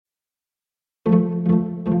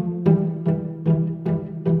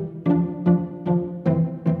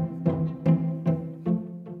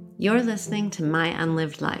You're listening to My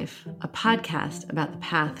Unlived Life, a podcast about the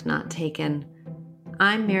path not taken.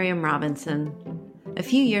 I'm Miriam Robinson. A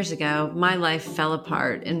few years ago, my life fell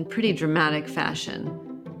apart in pretty dramatic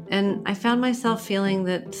fashion, and I found myself feeling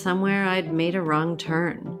that somewhere I'd made a wrong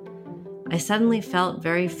turn. I suddenly felt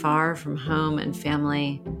very far from home and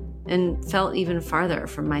family, and felt even farther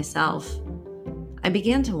from myself. I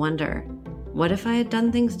began to wonder, what if I had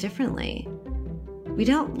done things differently? We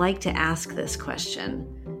don't like to ask this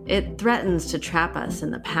question. It threatens to trap us in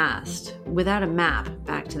the past, without a map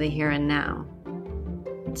back to the here and now.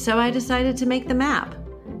 So I decided to make the map.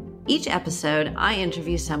 Each episode, I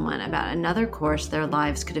interview someone about another course their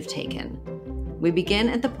lives could have taken. We begin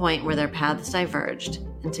at the point where their paths diverged,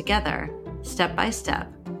 and together, step by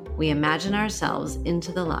step, we imagine ourselves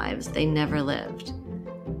into the lives they never lived.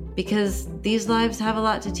 Because these lives have a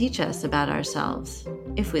lot to teach us about ourselves,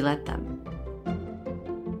 if we let them.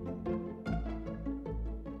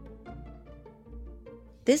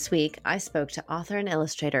 This week, I spoke to author and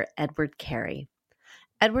illustrator Edward Carey.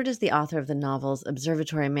 Edward is the author of the novels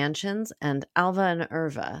Observatory Mansions and Alva and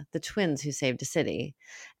Irva, the twins who saved a city,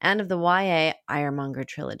 and of the YA Ironmonger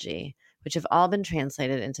trilogy, which have all been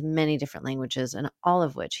translated into many different languages and all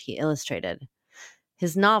of which he illustrated.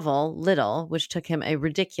 His novel, Little, which took him a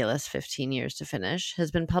ridiculous 15 years to finish,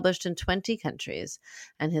 has been published in 20 countries,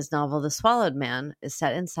 and his novel The Swallowed Man is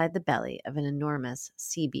set inside the belly of an enormous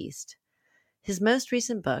sea beast. His most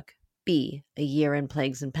recent book, B, A Year in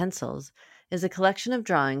Plagues and Pencils, is a collection of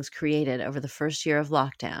drawings created over the first year of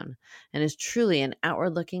lockdown and is truly an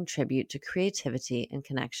outward-looking tribute to creativity and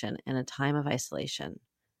connection in a time of isolation.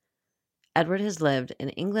 Edward has lived in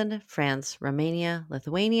England, France, Romania,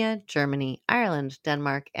 Lithuania, Germany, Ireland,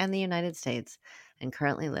 Denmark, and the United States, and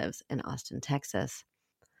currently lives in Austin, Texas.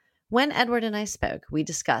 When Edward and I spoke, we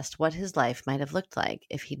discussed what his life might have looked like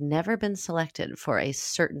if he'd never been selected for a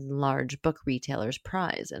certain large book retailer's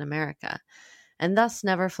prize in America, and thus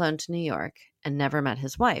never flown to New York and never met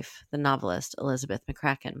his wife, the novelist Elizabeth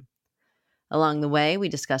McCracken. Along the way, we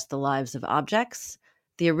discussed the lives of objects,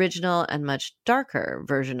 the original and much darker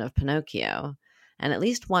version of Pinocchio, and at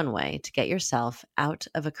least one way to get yourself out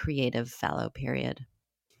of a creative fallow period.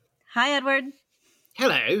 Hi, Edward.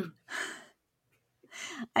 Hello.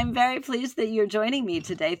 I'm very pleased that you're joining me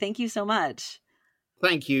today. Thank you so much.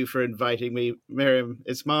 Thank you for inviting me, Miriam.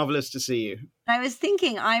 It's marvelous to see you. I was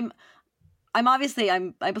thinking, I'm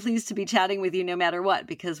pleased to be chatting with you no matter what,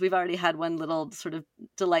 because we've already had one little sort of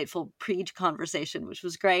delightful pre-conversation, which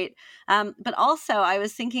was great. But also I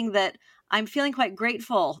was thinking that I'm feeling quite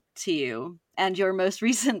grateful to you and your most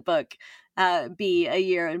recent book, Be A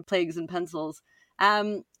Year in Plagues and Pencils.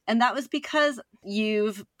 And that was because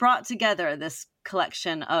you've brought together this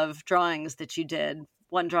collection of drawings that you did,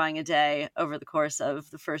 one drawing a day over the course of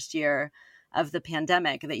the first year of the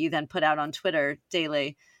pandemic that you then put out on Twitter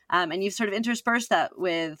daily. And you've sort of interspersed that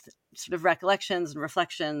with sort of recollections and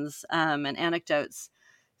reflections and anecdotes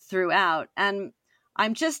throughout. And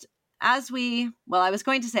I'm just, as we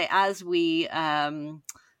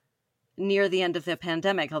near the end of the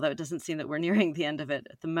pandemic, although it doesn't seem that we're nearing the end of it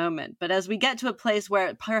at the moment. But as we get to a place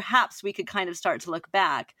where perhaps we could kind of start to look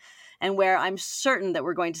back, and where I'm certain that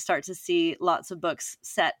we're going to start to see lots of books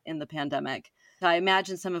set in the pandemic, I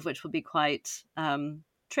imagine some of which will be quite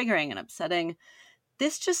triggering and upsetting.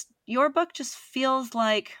 Your book just feels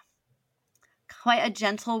like quite a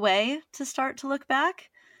gentle way to start to look back.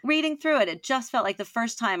 Reading through it, it just felt like the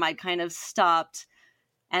first time I'd kind of stopped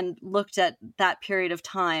and looked at that period of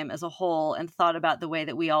time as a whole and thought about the way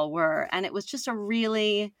that we all were. And it was just a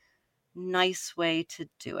really nice way to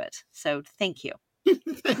do it. So thank you.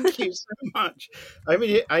 Thank you so much. I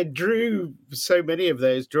mean, I drew so many of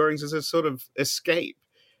those drawings as a sort of escape,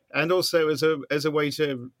 and also as a way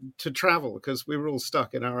to travel, because we were all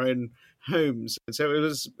stuck in our own homes. And so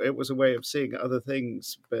it was a way of seeing other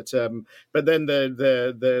things. But then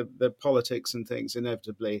the politics and things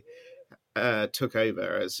inevitably took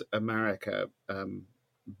over as America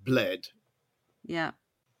bled. Yeah.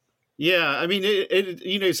 Yeah, I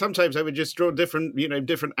mean, sometimes I would just draw different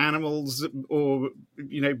animals or,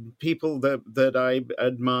 people that I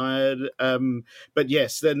admired. But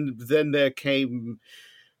yes, then there came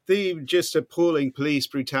the just appalling police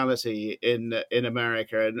brutality in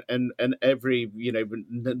America, and every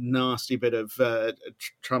nasty bit of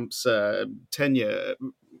Trump's tenure.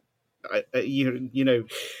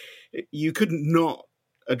 You couldn't not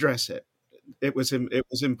address it. It was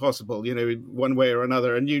impossible, one way or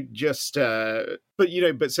another. And you just, but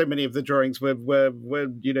but so many of the drawings were was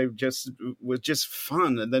just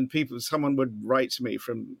fun. And then someone would write to me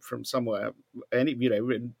from somewhere,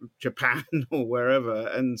 in Japan or wherever,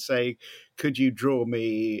 and say, could you draw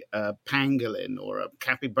me a pangolin or a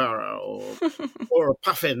capybara or a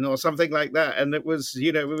puffin or something like that? And it was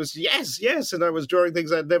yes. And I was drawing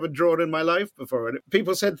things I'd never drawn in my life before. And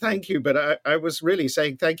people said thank you, but I was really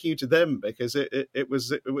saying thank you to them, because it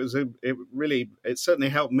certainly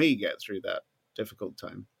helped me get through that difficult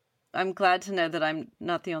time. I'm glad to know that I'm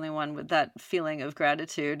not the only one with that feeling of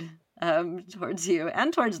gratitude towards you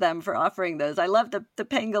and towards them for offering those. I love the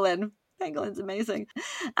pangolin. Pangolin's amazing.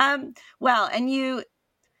 Well, and you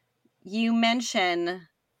mention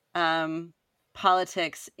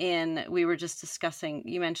politics we were just discussing,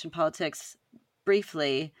 you mentioned politics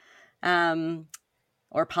briefly,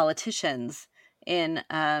 or politicians in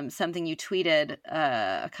something you tweeted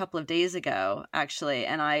a couple of days ago, actually.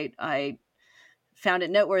 And I found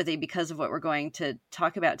it noteworthy because of what we're going to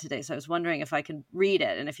talk about today. So I was wondering if I could read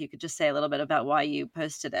it and if you could just say a little bit about why you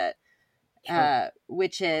posted it. Sure.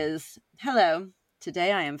 Which is, hello,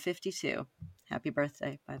 today I am 52. Happy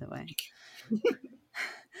birthday, by the way.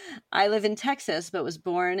 I live in Texas, but was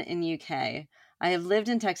born in UK. I have lived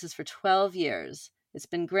in Texas for 12 years. It's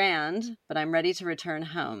been grand, but I'm ready to return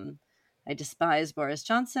home. I despise Boris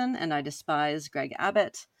Johnson and I despise Greg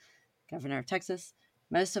Abbott, governor of Texas.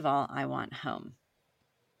 Most of all, I want home.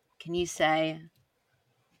 Can you say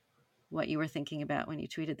what you were thinking about when you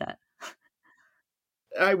tweeted that?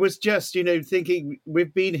 I was just, thinking,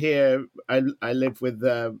 we've been here. I live with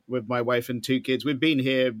my wife and 2 kids. We've been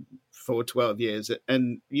here for 12 years,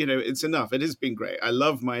 and it's enough. It has been great. I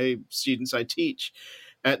love my students. I teach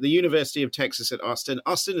at the University of Texas at Austin.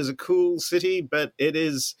 Austin is a cool city, but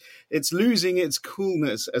it's losing its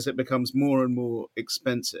coolness as it becomes more and more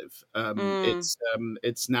expensive.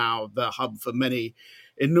 It's now the hub for many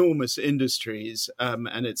enormous industries,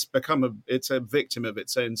 and it's a victim of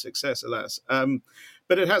its own success, alas.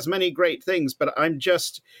 But it has many great things. But I'm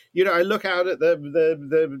just, I look out at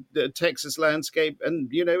the Texas landscape, and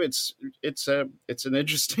it's an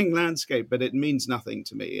interesting landscape, but it means nothing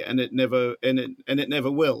to me, and it never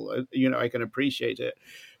will. I can appreciate it,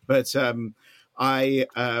 but I'm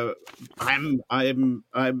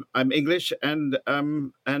English, and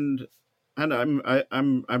I'm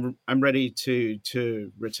ready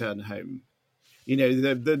to return home.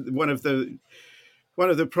 One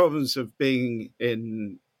of the problems of being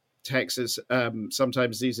in Texas,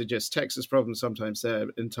 sometimes these are just Texas problems, sometimes they're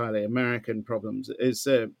entirely American problems, is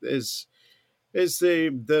the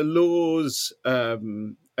laws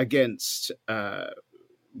against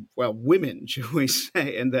women, shall we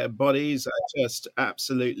say, and their bodies are just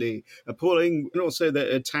absolutely appalling. And also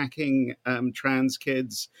the attacking trans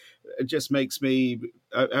kids just makes me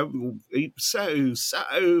so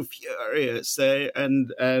furious.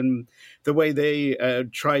 And the way they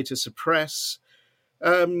try to suppress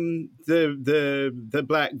the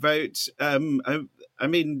black vote. I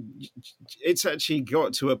mean, it's actually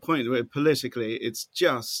got to a point where politically it's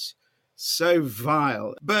just so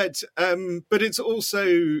vile. But it's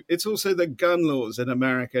also the gun laws in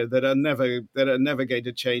America that are never going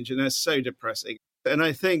to change, and they're so depressing. And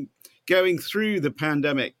I think going through the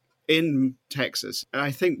pandemic in Texas,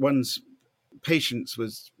 I think one's patience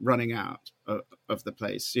was running out of the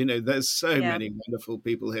place. There's so many wonderful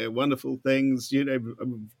people here, wonderful things,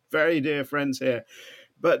 very dear friends here.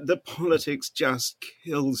 But the politics just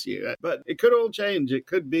kills you. But it could all change. It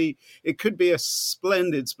could be a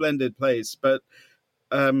splendid, splendid place. But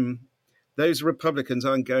those Republicans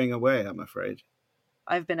aren't going away, I'm afraid.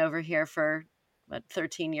 I've been over here for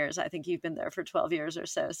 13 years. I think you've been there for 12 years or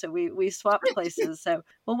so. So we swapped places. So,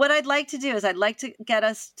 well, what I'd like to do is I'd like to get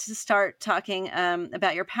us to start talking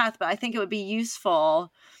about your path, but I think it would be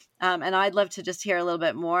useful. And I'd love to just hear a little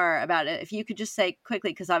bit more about it. If you could just say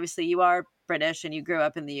quickly, because obviously you are British and you grew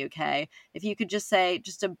up in the UK, if you could just say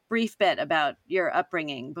just a brief bit about your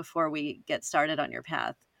upbringing before we get started on your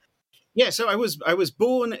path. Yeah, so I was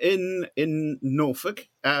born in Norfolk,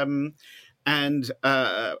 and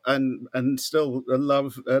still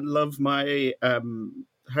love my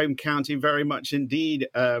home county very much indeed.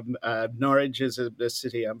 Norwich is a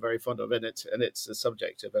city I'm very fond of, and it's the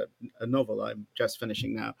subject of a novel I'm just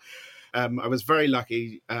finishing now. I was very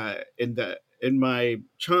lucky in my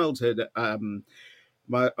childhood.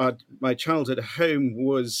 My childhood home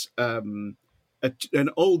was an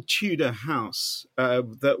old Tudor house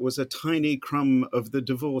that was a tiny crumb of the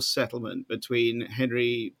divorce settlement between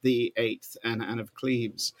Henry VIII and Anne of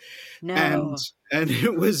Cleves, and No.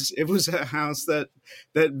 it was a house that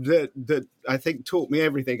I think taught me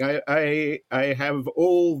everything. I have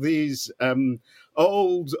all these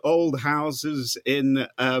old houses in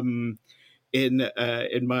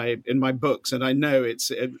my books, and I know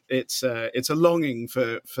it's a longing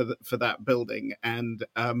for that building. And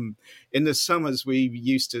in the summers, we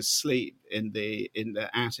used to sleep in the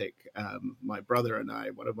attic. My brother and I,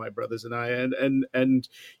 one of my brothers and I, and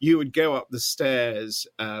you would go up the stairs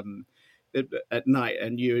at night,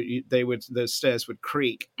 and the stairs would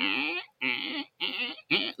creak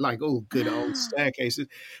like all good old staircases,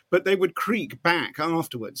 but they would creak back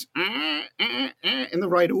afterwards in the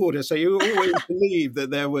right order. So you always believed that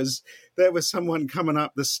there was someone coming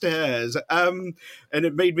up the stairs, and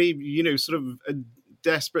it made me, sort of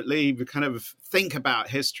desperately kind of think about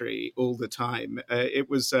history all the time. It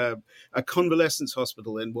was a convalescence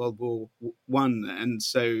hospital in World War One, and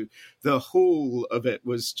so the whole of it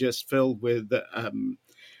was just filled with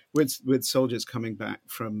soldiers coming back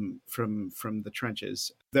from the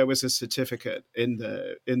trenches. There was a certificate in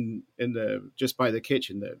the just by the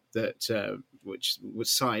kitchen that which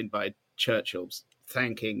was signed by Churchill,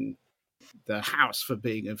 thanking the house for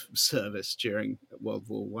being of service during World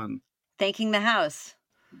War One. Thanking the house.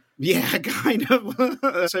 Yeah, kind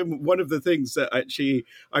of. So one of the things that actually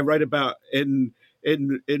I write about in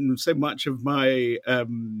so much of my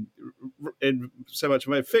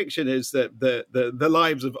fiction is that the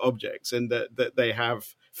lives of objects, and that they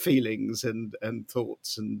have feelings and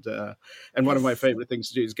thoughts, and one of my favorite things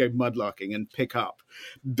to do is go mudlarking and pick up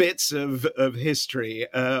bits of history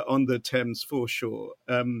on the Thames foreshore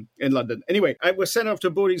in London. Anyway, I was sent off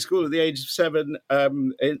to boarding school at the age of 7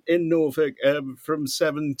 in Norfolk, from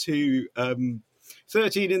 7 to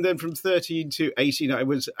 13, and then from 13 to 18, I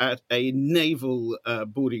was at a naval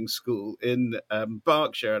boarding school in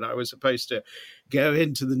Berkshire, and I was supposed to go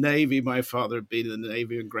into the Navy. My father had been in the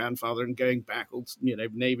Navy, and grandfather, and going back,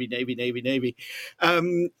 Navy.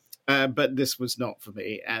 But this was not for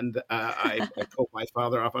me, and I called my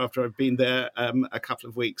father up after I'd been there a couple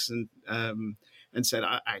of weeks, and said,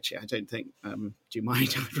 actually, I don't think, do you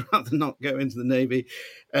mind? I'd rather not go into the Navy.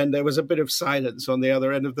 And there was a bit of silence on the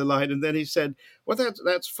other end of the line. And then he said, well,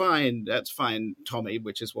 that's fine. That's fine, Tommy,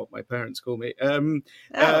 which is what my parents call me.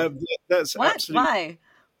 That's what? Absolutely.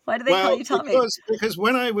 Why do they call you Tommy? Because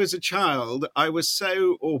when I was a child, I was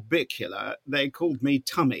so orbicular, they called me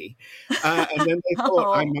Tummy. And then they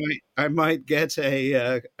thought I might get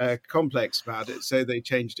a complex about it, so they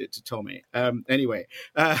changed it to Tommy. Anyway,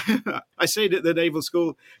 I stayed at the naval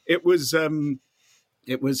school. It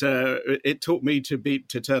taught me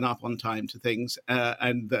to turn up on time to things,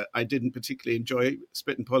 and I didn't particularly enjoy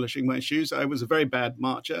spit and polishing my shoes. I was a very bad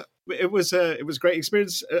marcher. It was a great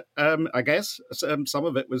experience, I guess. Some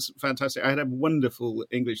of it was fantastic. I had a wonderful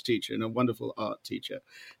English teacher and a wonderful art teacher,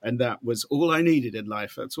 and that was all I needed in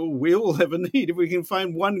life. That's all we all ever need. If we can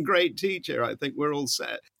find one great teacher, I think we're all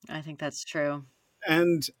set. I think that's true.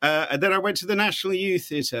 And then I went to the National Youth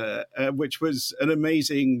Theatre, which was an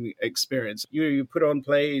amazing experience. You put on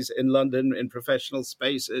plays in London in professional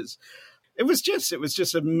spaces. It was just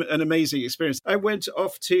an amazing experience. I went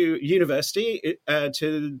off to university,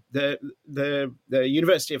 to the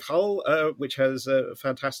University of Hull, which has a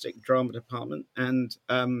fantastic drama department, and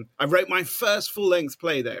I wrote my first full-length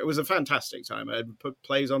play there. It was a fantastic time. I put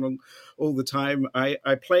plays on all the time. I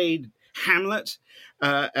played Hamlet,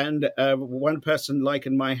 and one person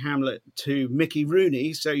likened my Hamlet to Mickey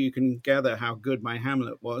Rooney, so you can gather how good my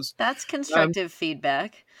Hamlet was. That's constructive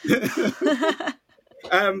feedback.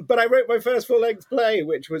 But I wrote my first full-length play,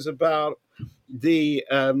 which was about the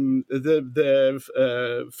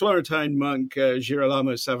Florentine monk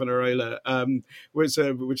Girolamo Savonarola, which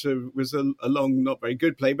was a long, not very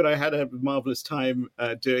good play, but I had a marvelous time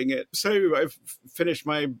doing it. So I finished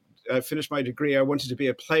my degree. I wanted to be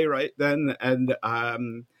a playwright then, and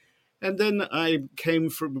then I came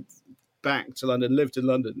back to London, lived in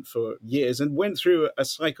London for years, and went through a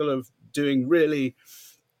cycle of doing really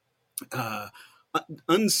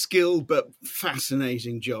unskilled but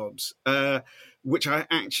fascinating jobs, which I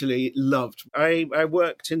actually loved. I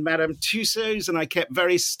worked in Madame Tussauds, and I kept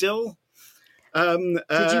very still. Did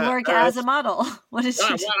you work as a model? What did you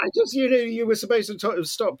do? Well, I just, you were supposed to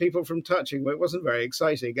stop people from touching, but it wasn't very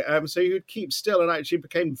exciting. So you'd keep still, and actually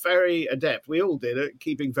became very adept. We all did it,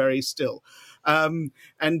 keeping very still. And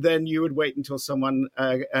then you would wait until someone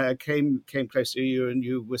came close to you, and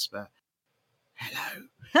you whisper, "Hello,"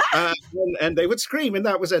 and they would scream, and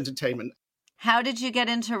that was entertainment. How did you get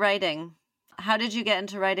into writing? How did you get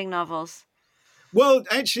into writing novels? Well,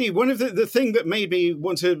 actually, one of the thing that made me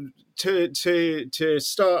want to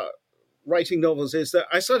start writing novels is that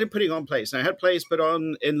I started putting on plays. And I had plays put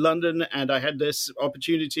on in London, and I had this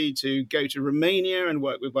opportunity to go to Romania and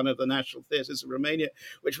work with one of the national theatres of Romania,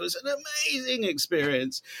 which was an amazing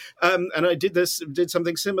experience. And I did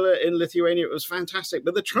something similar in Lithuania. It was fantastic.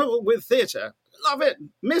 But the trouble with theatre, love it,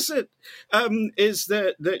 miss it, is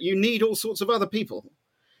that you need all sorts of other people.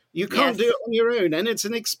 You can't do it on your own, and it's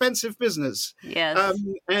an expensive business. Yes.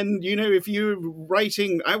 And, if you're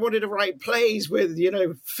writing, I wanted to write plays with,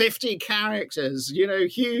 50 characters,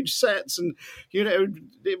 huge sets, and,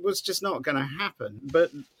 it was just not going to happen.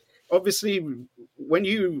 But obviously, when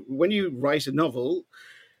you write a novel,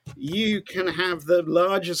 you can have the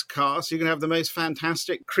largest cast, you can have the most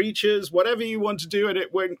fantastic creatures, whatever you want to do, and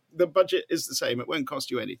the budget is the same. It won't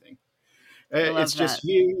cost you anything. It's just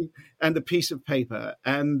you and the piece of paper,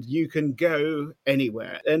 and you can go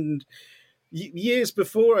anywhere. And years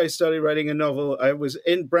before I started writing a novel, I was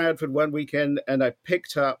in Bradford one weekend, and I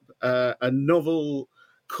picked up a novel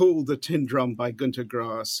called The Tin Drum by Gunter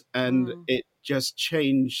Grass, and it just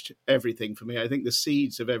changed everything for me. I think the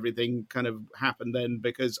seeds of everything kind of happened then,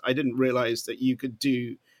 because I didn't realize that you could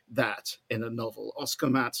do that in a novel. Oscar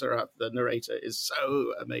Matzerat, the narrator, is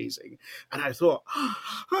so amazing. And I thought,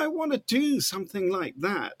 I want to do something like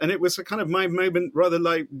that. And it was a kind of my moment, rather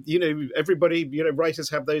like, everybody, writers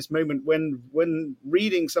have those moments when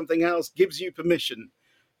reading something else gives you permission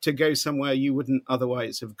to go somewhere you wouldn't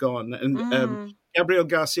otherwise have gone. And Gabriel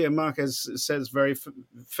Garcia Marquez says very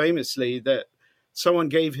famously that someone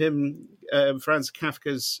gave him Franz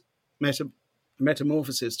Kafka's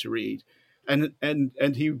Metamorphosis to read. And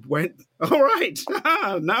he went, all right,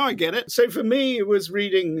 now I get it. So for me, it was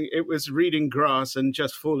reading Grass and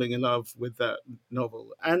just falling in love with that novel.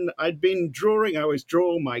 And I always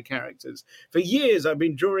draw my characters. For years, I've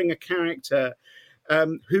been drawing a character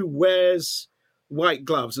who wears white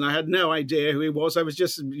gloves, and I had no idea who he was. I was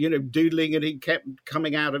just, doodling, and he kept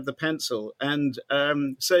coming out of the pencil. And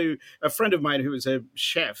so a friend of mine who was a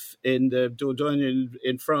chef in the Dordogne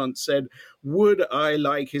in France said, would I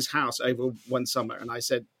like his house over one summer? And I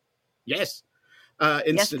said, yes,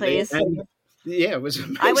 instantly. Yes, please. And it was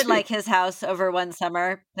amazing. I would like his house over one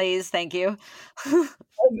summer, please. Thank you.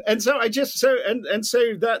 and so so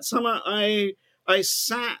that summer I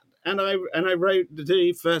sat and I wrote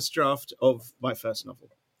the first draft of my first novel.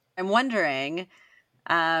 I'm wondering,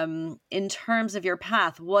 in terms of your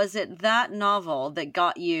path, was it that novel that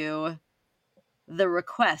got you the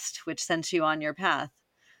request, which sent you on your path?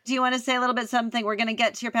 Do you want to say a little bit something? We're going to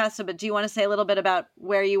get to your path, but do you want to say a little bit about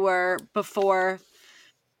where you were before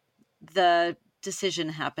the decision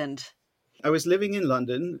happened? I was living in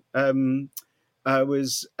London. I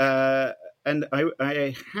was... and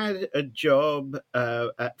I had a job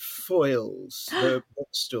at Foyles, the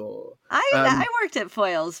bookstore. I worked at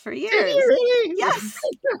Foyles for years. Did you really? Yes.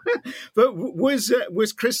 But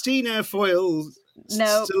was Christina Foyles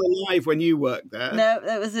still alive when you worked there? No,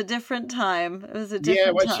 it was a different time. It was a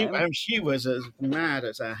different time. She was as mad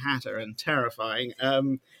as a hatter and terrifying.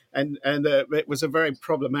 And it was a very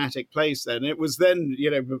problematic place then. It was then,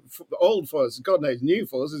 old Foyles, God knows, new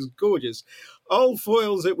Foyles is gorgeous. Old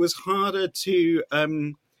Foyles, it was harder to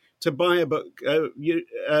buy a book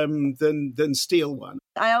than steal one.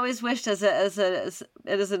 I always wished as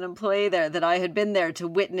an employee there that I had been there to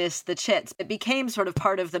witness the chits. It became sort of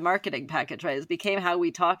part of the marketing package, right? It became how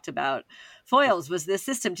we talked about Foyles was this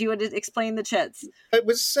system. Do you want to explain the chits? It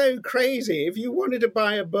was so crazy. If you wanted to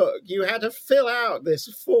buy a book, you had to fill out this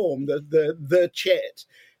form, the chit,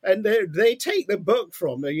 and they take the book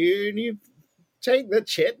from you, and you take the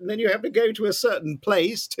chit, and then you have to go to a certain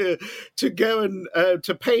place to go and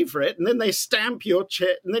to pay for it, and then they stamp your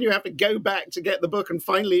chit, and then you have to go back to get the book, and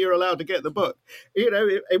finally you're allowed to get the book.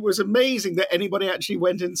 It was amazing that anybody actually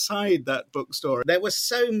went inside that bookstore. There were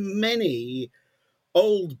so many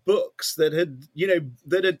old books that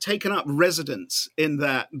had taken up residence in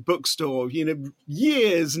that bookstore,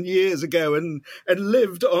 years and years ago, and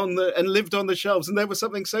lived on the shelves. And there was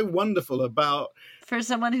something so wonderful about. For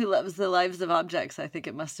someone who loves the lives of objects, I think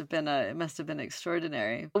it must have been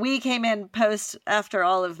extraordinary. We came in post after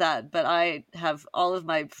all of that, but I have all of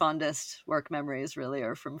my fondest work memories really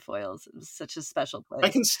are from Foyles. It was such a special place. I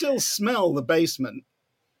can still smell the basement.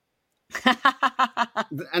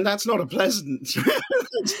 And that's not a pleasant.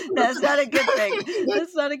 That's not a good thing.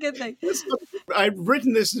 That's not a good thing. I've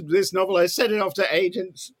written this novel. I sent it off to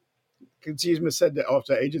agents. consumer send it off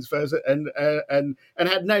to agents first, and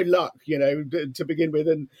had no luck, to begin with,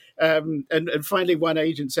 and finally one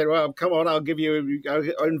agent said, "Well, come on, I'll give you."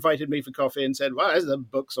 Invited me for coffee and said, "Well, the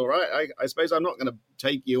book's all right. I suppose I'm not going to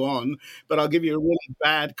take you on, but I'll give you a really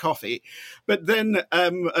bad coffee." But then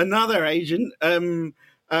another agent who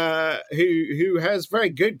has very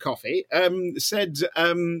good coffee said.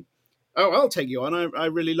 "Oh, I'll take you on. I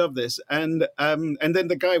really love this." And then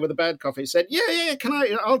the guy with the bad coffee said, "Yeah,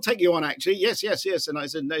 I'll take you on, actually. Yes." And I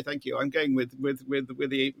said, "No, thank you. I'm going with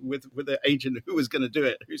the agent who was going to do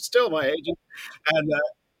it, who's still my agent." And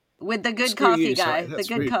with the good coffee guy, the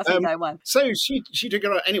good coffee guy won. So she took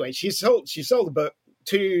it on. Anyway, she sold the book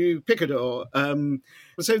to Picador.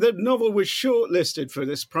 So the novel was shortlisted for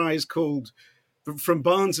this prize called, from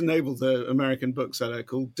Barnes and Noble, the American bookseller,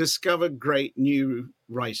 called Discover Great New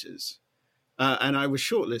Writers. And I was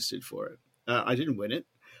shortlisted for it. I didn't win it.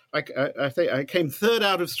 I think I came third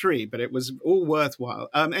out of 3, but it was all worthwhile.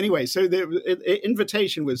 Anyway, so the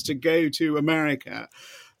invitation was to go to America,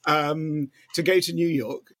 to go to New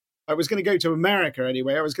York. I was going to go to America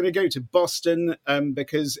anyway. I was going to go to Boston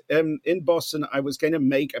because in Boston I was going to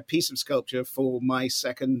make a piece of sculpture for my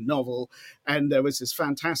second novel. And there was this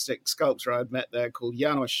fantastic sculptor I'd met there called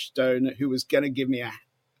Janos Stone, who was going to give me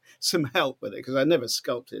some help with it because I never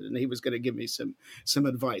sculpted, and he was going to give me some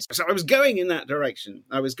advice. So I was going in that direction.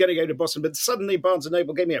 I was going to go to Boston, but suddenly Barnes &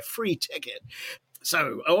 Noble gave me a free ticket.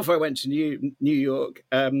 So off I went to New York,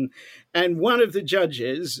 and one of the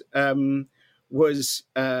judges was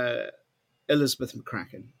Elizabeth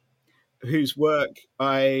McCracken, whose work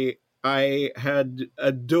I had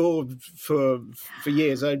adored for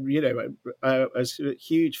years. I was a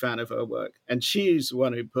huge fan of her work, and she's the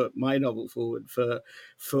one who put my novel forward for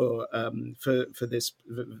this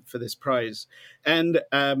prize. And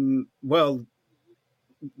well,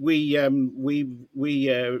 we had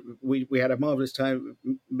a marvelous time,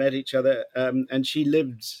 met each other, and she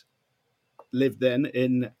lived then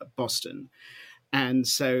in Boston, and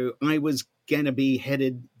so I was gonna be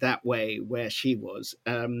headed that way where she was.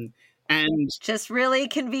 And just really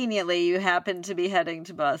conveniently, you happened to be heading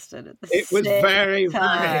to Boston at the it was very,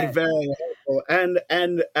 time. very, very helpful. And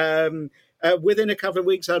within a couple of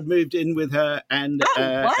weeks, I'd moved in with her, and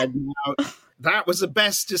now that was the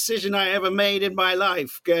best decision I ever made in my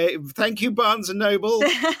life. Thank you, Barnes and Noble.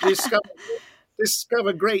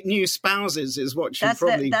 Discover great new spouses is what should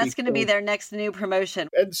probably that's going to be their next new promotion.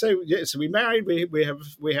 And so so we married. We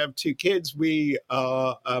have 2 kids. We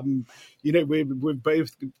are we've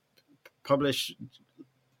both published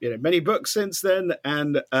many books since then,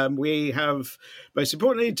 and we have, most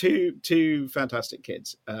importantly, two fantastic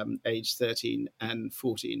kids, aged 13 and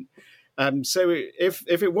 14. So if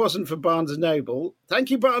it wasn't for Barnes and Noble, thank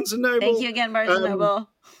you, Barnes and Noble. Thank you again, Barnes and Noble.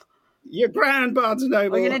 You're grand, Barnes and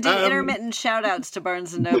Noble. We're going to do intermittent shout-outs to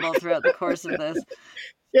Barnes and Noble throughout the course of this.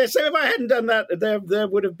 Yeah, so if I hadn't done that, there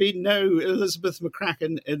would have been no Elizabeth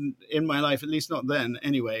McCracken in my life, at least not then,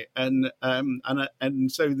 anyway. And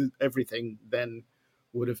so everything then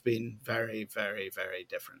would have been very, very, very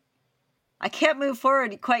different. I can't move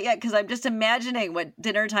forward quite yet because I'm just imagining what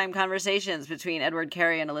dinner time conversations between Edward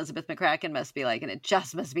Carey and Elizabeth McCracken must be like, and it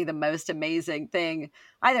just must be the most amazing thing.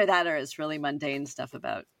 Either that, or it's really mundane stuff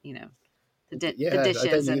about the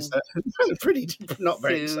dishes and pretty not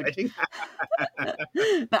very exciting.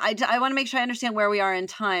 But I want to make sure I understand where we are in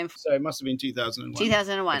time. So it must have been 2001.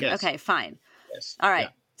 2001. Okay, fine. Yes. All right.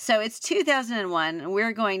 Yeah. So it's 2001, and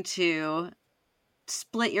we're going to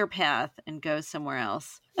split your path and go somewhere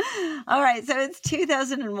else. All right, so it's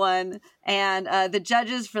 2001, and the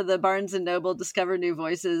judges for the Barnes and Noble Discover New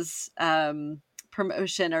Voices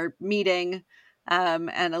promotion are meeting,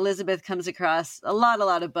 and Elizabeth comes across a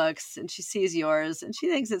lot of books, and she sees yours, and she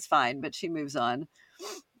thinks it's fine, but she moves on.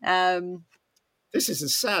 This is the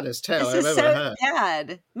saddest tale I've ever heard.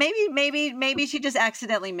 Sad. Maybe she just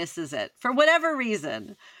accidentally misses it for whatever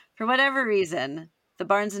reason. The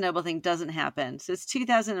Barnes and Noble thing doesn't happen. So it's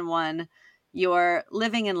 2001. You're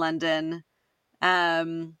living in London.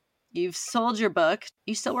 You've sold your book.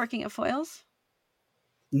 You still working at Foyles?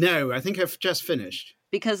 No, I think I've just finished.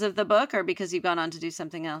 Because of the book, or because you've gone on to do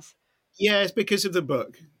something else? Yeah, it's because of the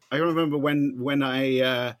book. I remember when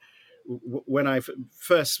I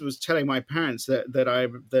first was telling my parents that I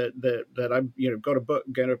got a book,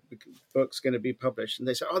 book's going to be published, and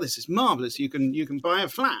they said, "Oh, this is marvelous! You can buy a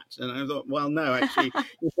flat." And I thought, well, no, actually,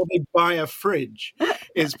 you probably buy a fridge.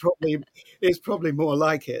 Is probably more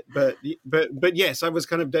like it. But yes, I was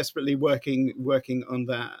kind of desperately working on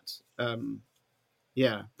that.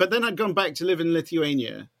 Yeah, but then I'd gone back to live in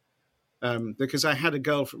Lithuania because I had a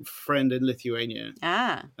girlfriend in Lithuania.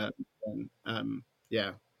 Ah.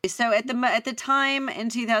 Yeah. So at the time in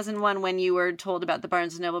 2001 when you were told about the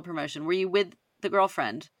Barnes & Noble promotion, were you with the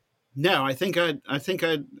girlfriend? No, I think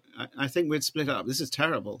we'd split up. This is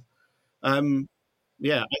terrible.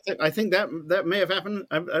 Yeah, I think that may have happened.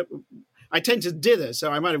 I tend to dither,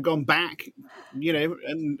 so I might have gone back,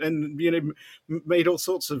 and made all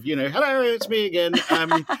sorts of, hello, it's me again.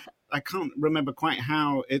 I can't remember quite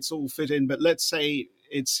how it's all fit in, but let's say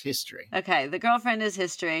it's history. Okay, the girlfriend is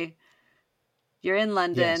history. You're in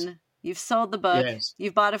London. Yes. You've sold the book. Yes.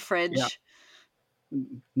 You've bought a fridge. Yeah.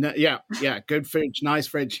 No, yeah, good fridge, nice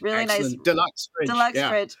fridge, really excellent, nice deluxe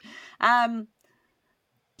fridge.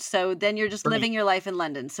 So then you're just living your life in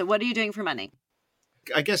London. So what are you doing for money?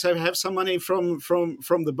 I guess I have some money from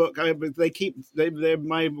the book. They're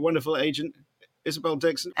my wonderful agent, Isabel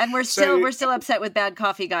Dixon. And we're still upset with Bad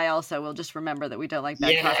Coffee Guy also. We'll just remember that we don't like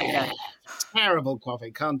Bad Coffee Guy. Terrible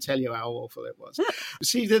coffee. Can't tell you how awful it was.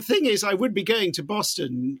 See, the thing is, I would be going to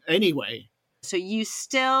Boston anyway. So you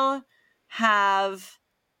still have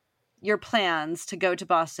your plans to go to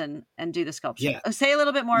Boston and do the sculpture. Yeah. Say a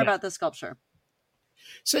little bit more about the sculpture.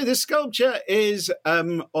 So the sculpture is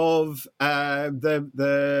of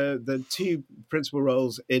the two principal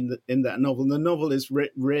roles in that novel. And the novel is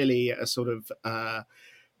really a sort of a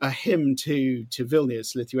hymn to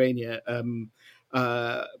Vilnius, Lithuania.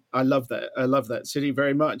 I love that city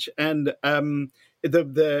very much, and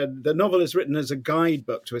the novel is written as a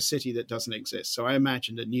guidebook to a city that doesn't exist. So I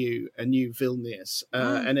imagined a new Vilnius,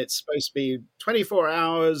 and it's supposed to be 24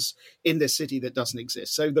 hours in this city that doesn't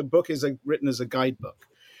exist. So the book is written as a guidebook.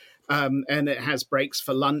 And it has breaks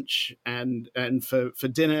for lunch and for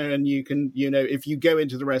dinner. And you can, if you go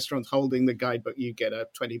into the restaurant holding the guidebook, you get a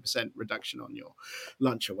 20% reduction on your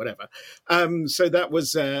lunch or whatever. So that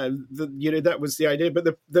was that was the idea.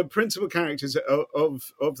 But the principal characters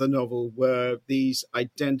of the novel were these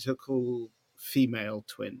identical female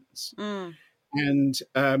twins. And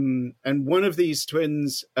one of these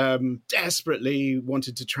twins desperately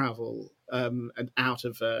wanted to travel and out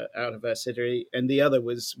of her city, and the other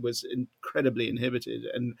was incredibly inhibited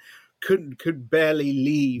and could barely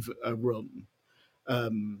leave a room.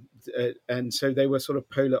 And so they were sort of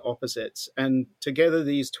polar opposites. And together,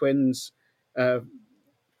 these twins, for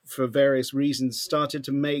various reasons, started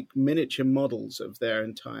to make miniature models of their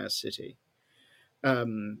entire city.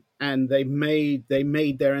 And they made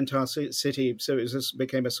their entire city, so it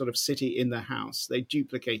became a sort of city in the house. They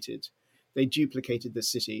duplicated the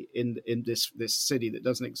city in this city that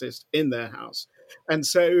doesn't exist in their house. And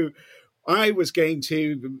so I went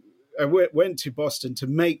to Boston to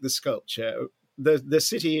make the sculpture. The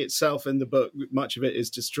city itself in the book, much of it is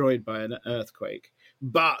destroyed by an earthquake,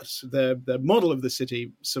 but the model of the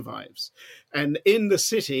city survives. And in the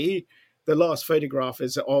city, the last photograph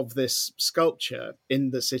is of this sculpture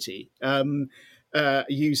in the city,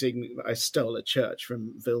 I stole a church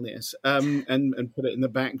from Vilnius and put it in the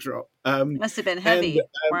backdrop. Must have been heavy.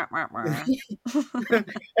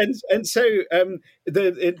 And so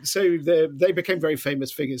they became very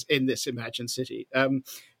famous figures in this imagined city.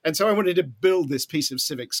 And so I wanted to build this piece of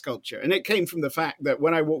civic sculpture. And it came from the fact that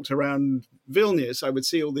when I walked around Vilnius, I would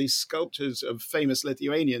see all these sculptures of famous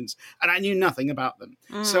Lithuanians, and I knew nothing about them.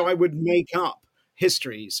 So I would make up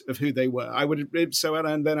histories of who they were.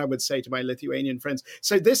 And then I would say to my Lithuanian friends,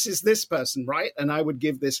 so this is this person, right? And I would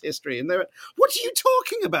give this history. And they went, what are you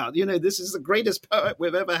talking about? This is the greatest poet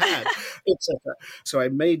we've ever had, etc. So I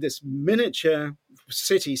made this miniature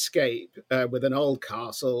cityscape with an old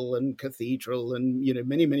castle and cathedral and,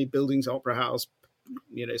 many, many buildings, opera house,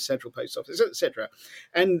 central post office, etc.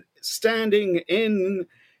 And standing in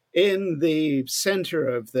the center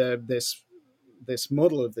of this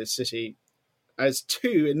model of this city, as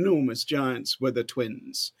two enormous giants, were the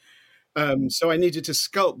twins. So I needed to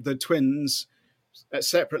sculpt the twins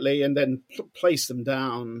separately and then place them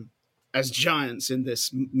down as giants in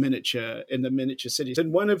the miniature city.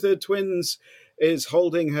 And one of the twins is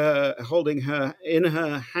holding her in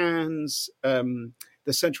her hands the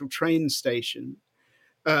central train station,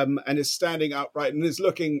 and is standing upright and is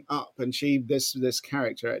looking up. And this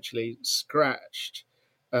character actually scratched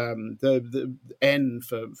the N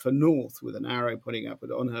for north with an arrow pointing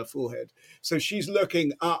upward on her forehead. So she's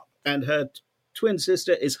looking up, and her twin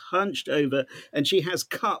sister is hunched over, and she has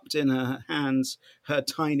cupped in her hands her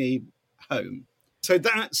tiny home. So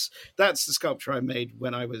that's the sculpture I made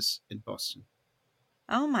when I was in Boston.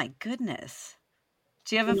 Oh my goodness!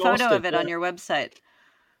 Do you have a photo of it on your website?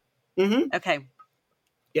 Mm-hmm. Okay.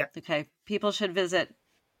 Yeah. Okay. People should visit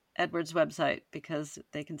Edward's website because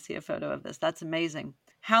they can see a photo of this. That's amazing.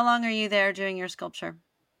 How long are you there doing your sculpture?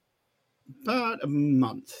 About a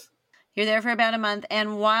month. You're there for about a month.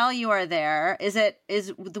 And while you are there,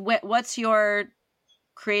 what's your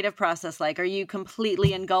creative process like? Are you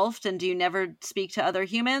completely engulfed and do you never speak to other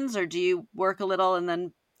humans, or do you work a little and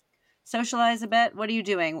then socialize a bit? What are you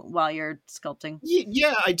doing while you're sculpting?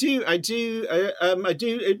 Yeah, I do. I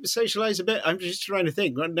do socialize a bit. I'm just trying to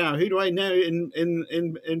think right now. Who do I know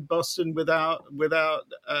in Boston without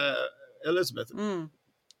Elizabeth?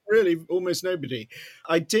 Really, almost nobody.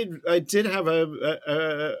 I did have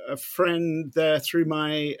a friend there through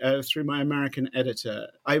my American editor.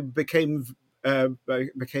 I became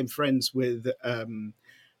friends with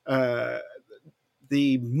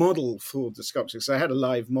the model for the sculpture. So I had a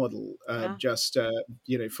live model just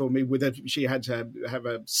for me. She had to have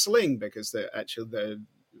a sling because the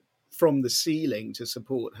from the ceiling to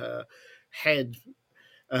support her head.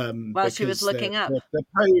 While she was looking up, the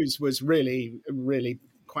pose was really, really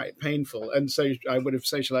quite painful, and so I would have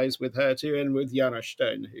socialized with her too, and with Jana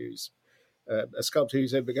Stone, who's a sculptor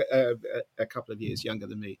who's a couple of years younger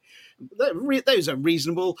than me. Those are a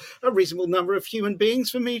reasonable number of human beings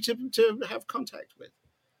for me to have contact with.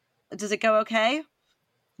 Does it go okay?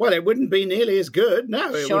 Well, it wouldn't be nearly as good.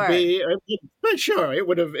 No, it would be, but sure, it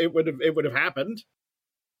would have happened.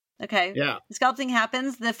 Okay. Yeah. The sculpting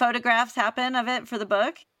happens. The photographs happen of it for the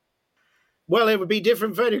book. Well, it would be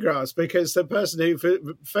different photographs because the person who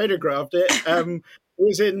photographed it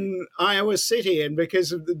was in Iowa City, and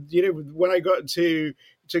because of when I got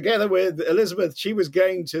together with Elizabeth, she was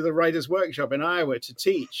going to the writers' workshop in Iowa to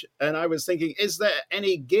teach, and I was thinking, is there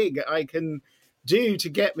any gig I can do to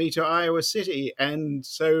get me to Iowa City? And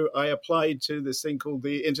so I applied to this thing called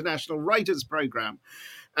the International Writers Program.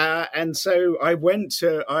 And so I went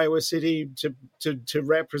to Iowa City to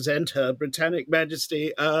represent Her Britannic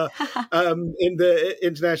Majesty in the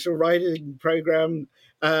International Writing Program.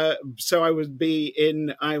 So I would be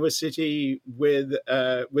in Iowa City with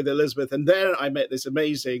Elizabeth, and then I met this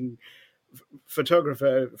amazing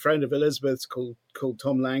photographer, friend of Elizabeth's, called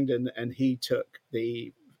Tom Langdon, and he took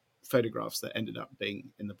the photographs that ended up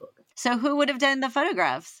being in the book. So who would have done the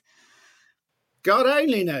photographs? God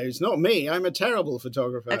only knows, not me. I'm a terrible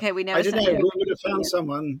photographer. Okay, we know. I don't know. We would have found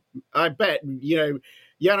someone. I bet,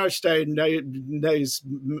 Janos Stone knows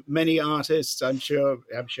many artists. I'm sure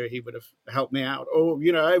he would have helped me out. Or,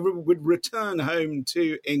 I would return home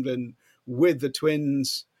to England with the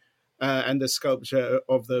twins and the sculpture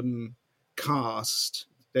of them cast.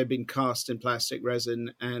 They've been cast in plastic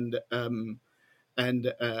resin, and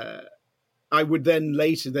I would then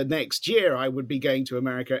later the next year, I would be going to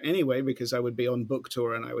America anyway, because I would be on book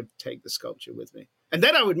tour and I would take the sculpture with me. And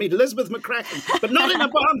then I would meet Elizabeth McCracken, but not in a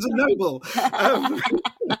Barnes and Noble.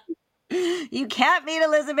 You can't meet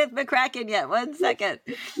Elizabeth McCracken yet. 1 second.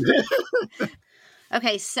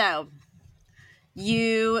 Okay, so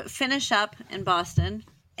you finish up in Boston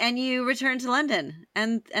and you return to London.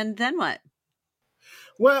 And then what?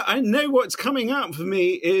 Well, I know what's coming up for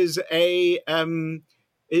me is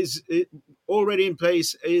already in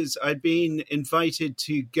place. Is I've been invited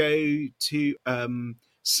to go to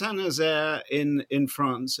Saint-Nazaire in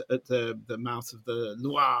France at the mouth of the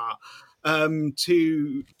Loire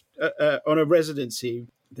to on a residency.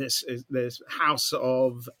 This house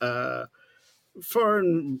of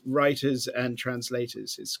foreign writers and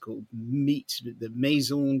translators. It's called MEET, the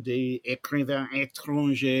Maison des Écrivains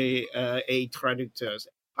Étrangers et Traducteurs.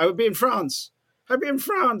 I would be in France. I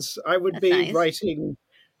would That's be nice. writing.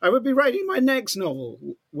 I would be writing my next novel,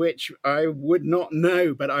 which I would not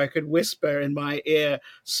know, but I could whisper in my ear,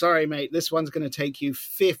 sorry, mate, this one's going to take you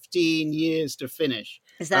 15 years to finish.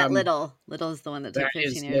 Is that Little? Little is the one that took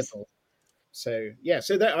 15 years. Little. So, yeah,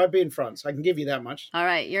 that I'd be in France. I can give you that much. All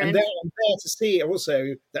right. I'm there to see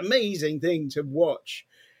also the amazing thing to watch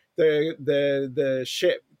the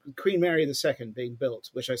ship Queen Mary II being built,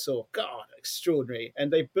 which I saw. God, extraordinary.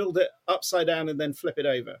 And they build it upside down and then flip it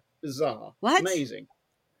over. Bizarre. What? Amazing.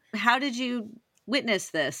 How did you witness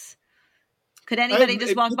this? Could anybody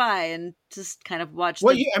just walk by and just kind of watch?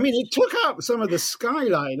 Well, it took up some of the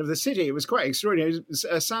skyline of the city. It was quite extraordinary.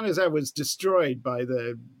 Saint-Nazaire was destroyed by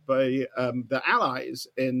the Allies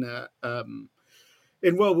in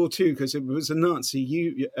World War II because it was a Nazi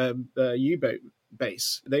U-boat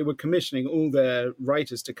base. They were commissioning all their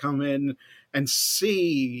writers to come in and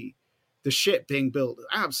see the ship being built.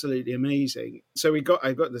 Absolutely amazing. So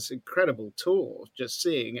I got this incredible tour, just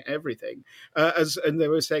seeing everything. And they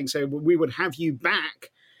were saying, so we would have you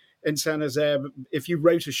back in Saint-Nazaire if you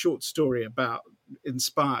wrote a short story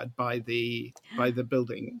inspired by the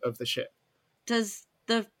building of the ship. Does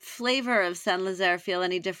the flavor of Saint-Nazaire feel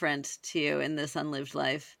any different to you in this unlived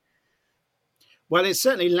life? Well, it's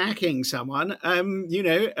certainly lacking someone.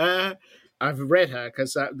 I've read her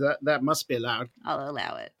because that must be allowed. I'll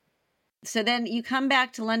allow it. So then you come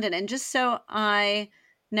back to London, and just so I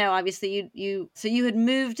know, obviously you had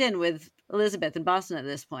moved in with Elizabeth in Boston at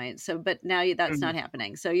this point. So, but now that's not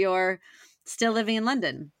happening. So you're still living in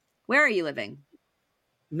London. Where are you living?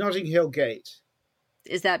 Notting Hill Gate.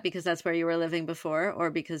 Is that because that's where you were living before, or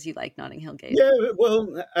because you like Notting Hill Gate? Yeah,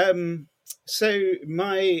 well, so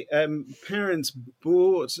my parents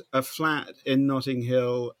bought a flat in Notting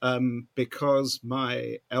Hill because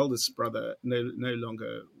my eldest brother, no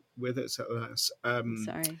longer with us,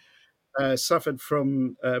 Sorry. suffered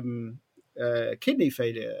from kidney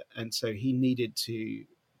failure, and so he needed to.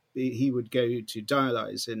 He would go to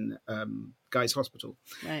dialyze in Guy's Hospital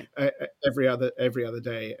right. every other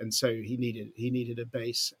day, and so he needed a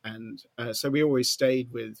base, and so we always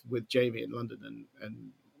stayed with Jamie in London,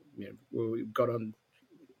 and we got on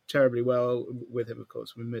terribly well with him. Of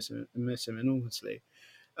course, we miss him enormously,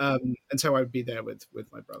 and so I would be there with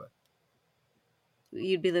my brother.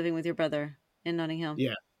 You'd be living with your brother in Notting Hill.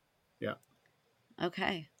 Yeah.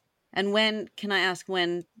 Okay. And when can I ask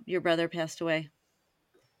when your brother passed away?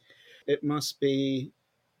 It must be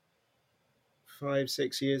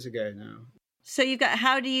 5-6 years ago now. So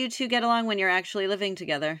how do you two get along when you're actually living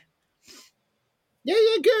together? Yeah,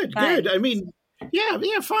 good. I mean, yeah,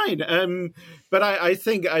 fine. But I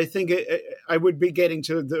think I would be getting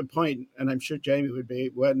to the point, and I'm sure Jamie would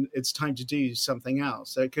be, when it's time to do something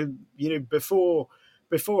else. I could, before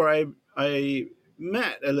I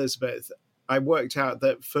met Elizabeth, I worked out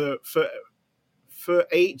that for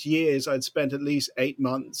 8 years I'd spent at least 8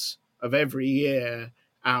 months of every year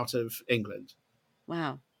out of England.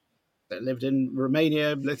 Wow. I lived in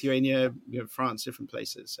Romania, Lithuania, France, different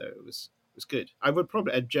places. So it was good. I would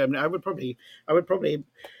probably Germany. I would probably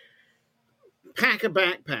pack a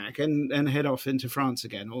backpack and head off into France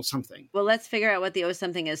again or something. Well, let's figure out what the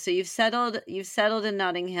something is. So you've settled in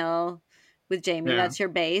Notting Hill with Jamie. Yeah. That's your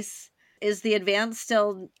base. Is the advance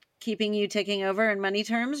still keeping you ticking over in money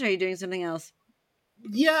terms, or are you doing something else?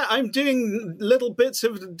 Yeah, I'm doing little bits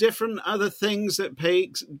of different other things that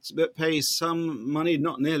pay some money,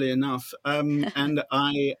 not nearly enough. And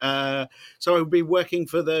so I would be working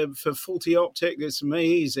for Faulty Optic, this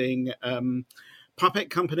amazing puppet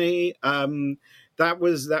company. I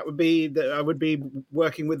would be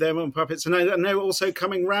working with them on puppets, and I know also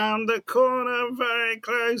coming round the corner, very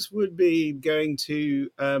close, would be going to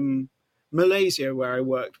Malaysia, where I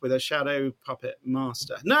worked with a shadow puppet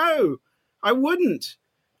master. No, I wouldn't.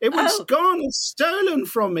 It was gone and stolen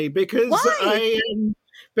from me because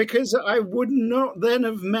I would not then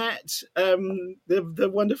have met the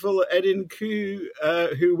wonderful Edin Koo,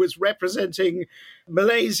 who was representing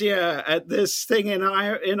Malaysia at this thing in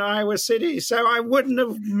Iowa City. So I wouldn't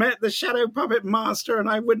have met the shadow puppet master, and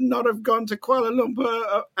I would not have gone to Kuala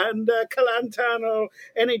Lumpur and Kelantan or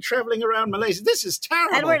any traveling around Malaysia. This is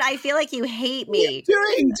terrible. Edward, I feel like you hate me. What are you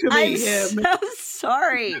doing to me? I'm so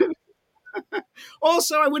sorry.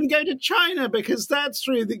 Also, I wouldn't go to China because that's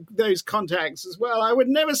through those contacts as well. I would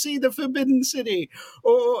never see the Forbidden City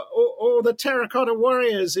or the Terracotta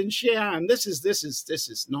Warriors in Xi'an. This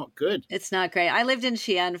is not good. It's not great. I lived in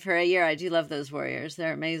Xi'an for a year. I do love those warriors.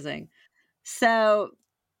 They're amazing. So,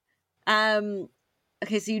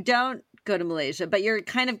 okay, so you don't go to Malaysia, but you're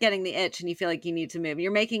kind of getting the itch and you feel like you need to move.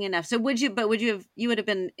 You're making enough. So you would have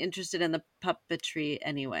been interested in the puppetry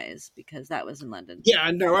anyways, because that was in London.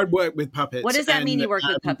 Yeah, no, I'd work with puppets. What does that mean, you work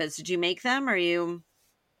with puppets? Did you make them, or you?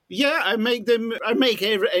 Yeah, I make them. I make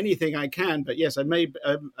anything I can, but yes, I've made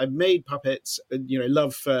puppets.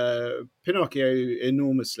 Love Pinocchio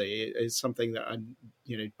enormously. It's something that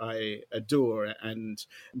I adore, and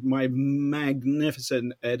my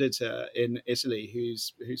magnificent editor in Italy,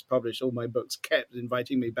 who's published all my books, kept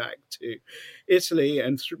inviting me back to Italy,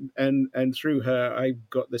 and through her, I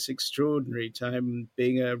got this extraordinary time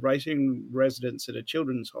being a writing residence at a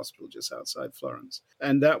children's hospital just outside Florence,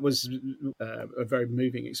 and that was a very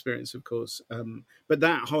moving experience, of course. But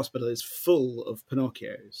that hospital is full of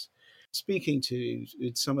Pinocchios. Speaking to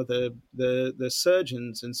some of the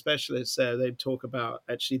surgeons and specialists there, they talk about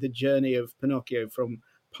actually the journey of Pinocchio from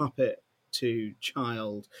puppet to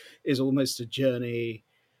child is almost a journey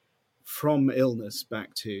from illness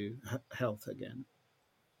back to health again.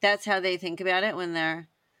 That's how they think about it when they're...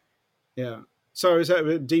 Yeah. So I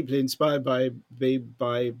was deeply inspired by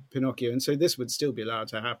Pinocchio, and so this would still be allowed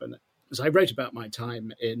to happen. So I wrote about my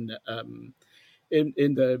time in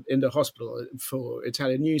the hospital for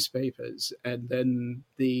Italian newspapers, and then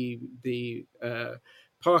the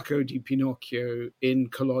Parco di Pinocchio in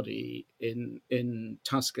Collodi in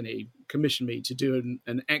Tuscany commissioned me to do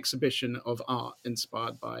an exhibition of art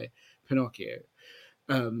inspired by Pinocchio.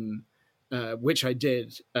 which I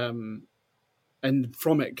did. And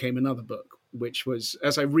from it came another book, which was,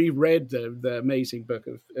 as I reread the amazing book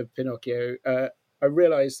of Pinocchio, I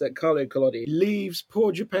realized that Carlo Collodi leaves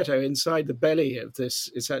poor Geppetto inside the belly of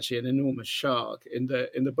this. It's actually an enormous shark in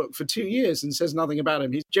the book for 2 years and says nothing about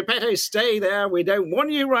him. He's, Geppetto, stay there. We don't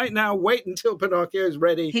want you right now. Wait until Pinocchio's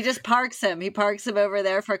ready. He just parks him. He parks him over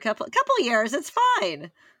there for a couple years. It's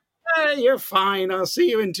fine. You're fine. I'll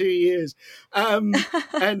see you in 2 years. And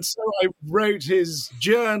so I wrote his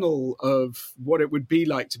journal of what it would be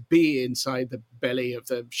like to be inside the belly of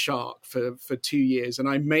the shark for 2 years. And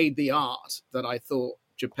I made the art that I thought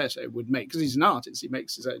Geppetto would make, because he's an artist. He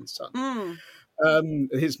makes his own stuff.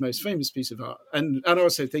 His most famous piece of art. And I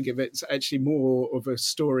also think of it's actually more of a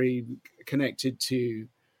story connected to,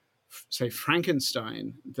 say,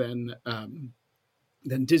 Frankenstein than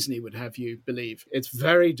Disney would have you believe. It's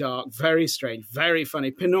very dark, very strange, very funny.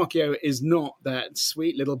 Pinocchio is not that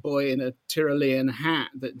sweet little boy in a Tyrolean hat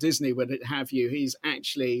that Disney would have you. He's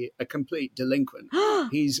actually a complete delinquent.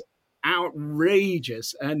 He's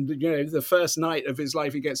outrageous. And, the first night of his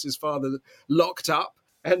life, he gets his father locked up.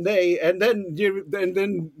 And then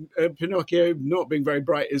Pinocchio, not being very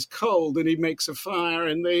bright, is cold, and he makes a fire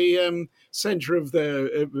in the center of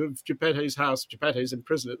Geppetto's house. Geppetto's in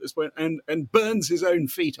prison at this point, and burns his own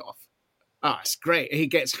feet off. It's great. He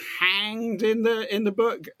gets hanged in the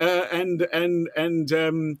book, and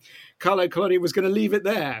Carlo Collodi was going to leave it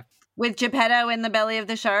there with Geppetto in the belly of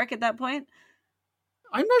the shark at that point.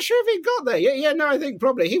 I'm not sure if he got there. Yeah, no, I think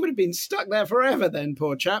probably he would have been stuck there forever. Then,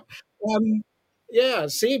 poor chap. Yeah,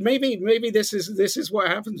 see, maybe this is what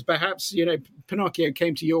happens. Perhaps Pinocchio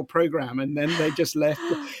came to your program, and then they just left,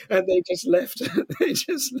 and they just left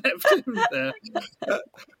him there.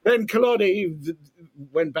 Then Collodi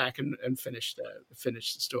went back and finished the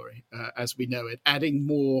story as we know it, adding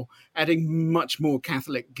much more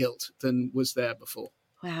Catholic guilt than was there before.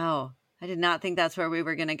 Wow, I did not think that's where we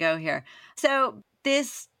were going to go here. So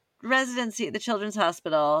this residency at the Children's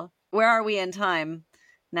Hospital, where are we in time?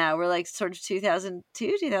 Now we're like sort of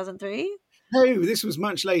 2002, 2003. No, this was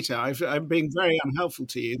much later. I'm being very unhelpful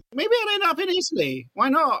to you. Maybe I'll end up in Italy. Why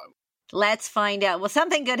not? Let's find out. Well,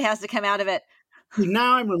 something good has to come out of it.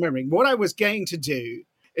 Now I'm remembering. What I was going to do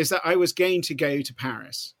is that I was going to go to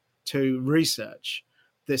Paris to research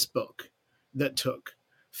this book that took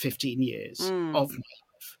 15 years of my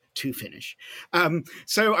life to finish.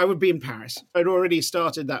 So I would be in Paris. I'd already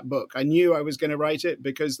started that book. I knew I was going to write it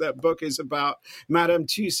because that book is about Madame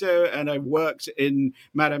Tussaud, and I worked in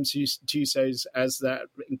Madame Tussauds as that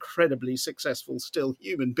incredibly successful still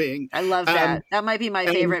human being. I love that. That might be my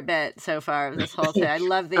favorite bit so far of this whole thing. I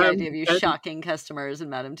love the idea of you shocking customers in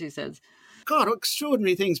Madame Tussauds. God,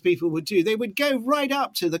 extraordinary things people would do. They would go right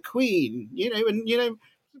up to the Queen, and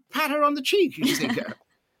pat her on the cheek. You think,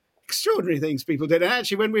 extraordinary things people did. And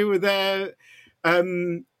actually, when we were there,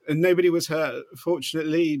 and nobody was hurt.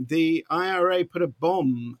 Fortunately, the IRA put a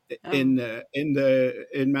bomb in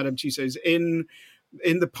Madame Tussauds in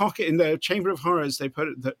the pocket in the Chamber of Horrors. They put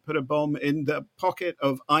a bomb in the pocket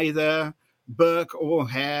of either Burke or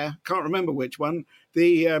Hare. Can't remember which one.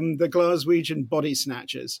 The Glaswegian body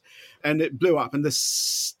snatchers, and it blew up. And the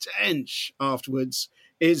stench afterwards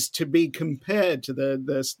is to be compared to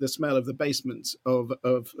the smell of the basements of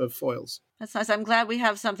Foyles. That's nice. I'm glad we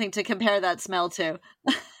have something to compare that smell to.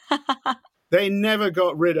 They never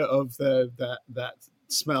got rid of that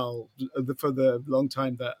smell for the long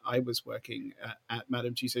time that I was working at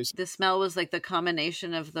Madame Tussauds. The smell was like the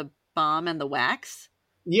combination of the bomb and the wax?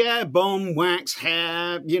 Yeah, bomb, wax,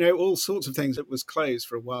 hair, all sorts of things. It was closed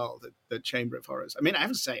for a while, the Chamber of Horrors. I mean, I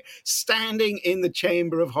have to say, standing in the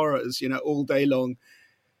Chamber of Horrors, all day long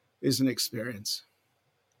is an experience.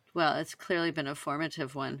 Well, it's clearly been a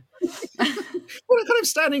formative one. Well, kind of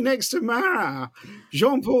standing next to Marat.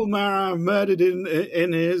 Jean-Paul Marat murdered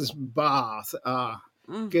in his bath.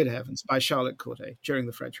 Good heavens, by Charlotte Corday during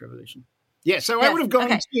the French Revolution. Yeah, so yes, I would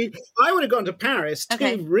have gone to Paris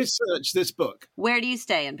to research this book. Where do you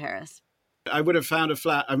stay in Paris? I would have found a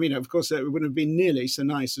flat. I mean, of course, it wouldn't have been nearly so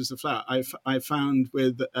nice as the flat I found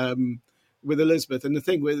with Elizabeth. And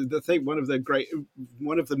one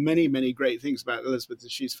of the many great things about Elizabeth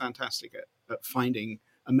is she's fantastic at finding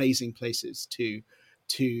amazing places to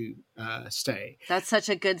stay. That's such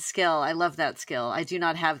a good skill. I love that skill. I do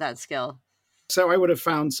not have that skill. So I would have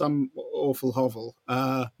found some awful hovel,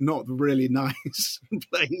 not really nice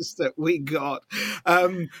place that we got.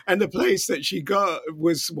 And the place that she got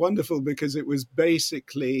was wonderful because it was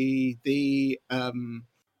basically it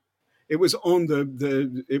was on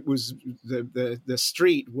the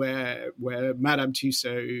street where Madame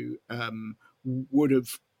Tussaud would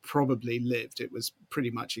have probably lived. It was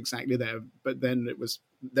pretty much exactly there. But then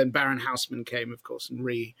Baron Haussmann came, of course, and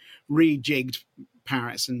rejigged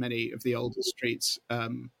Paris, and many of the older streets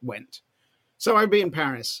went. So I'd be in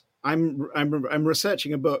Paris. I'm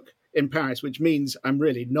researching a book in Paris, which means I'm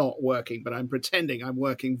really not working, but I'm pretending I'm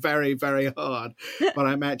working very, very hard. But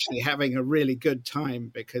I'm actually having a really good time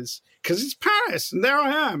because it's Paris, and there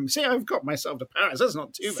I am. See, I've got myself to Paris. That's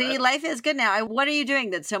not too bad. See, life is good now. What are you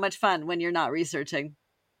doing that's so much fun when you're not researching?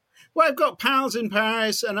 Well, I've got pals in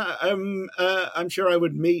Paris, and I'm sure I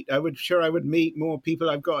would meet more people.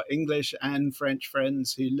 I've got English and French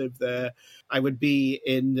friends who live there. I would be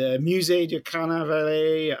in the Musée du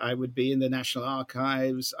Carnaval. I would be in the National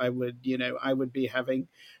Archives. I would be having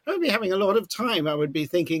a lot of time. I would be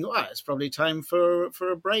thinking, well, it's probably time for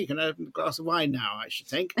a break and a glass of wine now, I should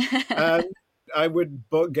think. I would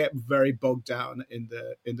get very bogged down in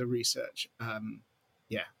the research.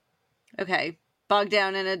 Yeah. Okay. Bogged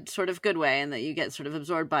down in a sort of good way, and that you get sort of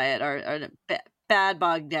absorbed by it, or bad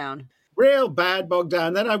bogged down. Real bad bogged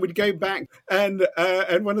down. Then I would go back, and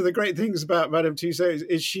one of the great things about Madame Tussaud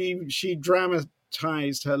is she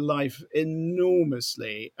dramatized her life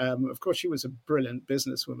enormously. Of course, she was a brilliant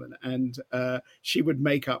businesswoman, and she would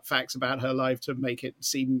make up facts about her life to make it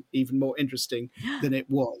seem even more interesting than it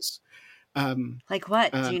was. Like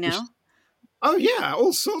what? Do you know? Oh yeah,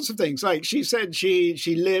 all sorts of things. Like she said, she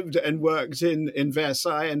lived and worked in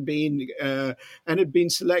Versailles, and had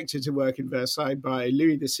been selected to work in Versailles by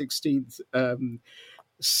Louis XVI.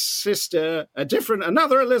 Sister,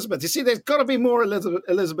 another Elizabeth. You see, there's got to be more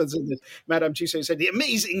Elizabeths in this. Madame Tussaud said the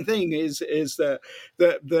amazing thing is that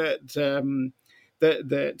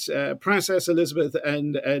Princess Elizabeth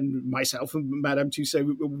and myself and Madame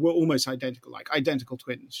Tussaud were almost identical, like identical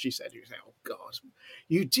twins. She said, "You say, oh God,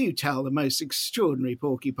 you do tell the most extraordinary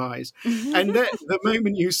porcupines." And then the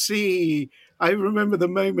moment you see, I remember the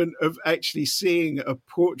moment of actually seeing a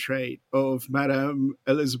portrait of Madame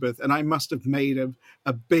Elizabeth, and I must have made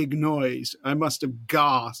a big noise. I must have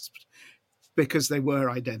gasped because they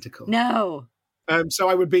were identical. No. So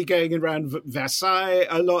I would be going around Versailles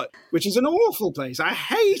a lot, which is an awful place. I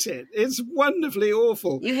hate it. It's wonderfully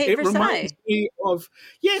awful. You hate Versailles? Reminds me of,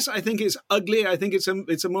 yes, I think it's ugly. I think it's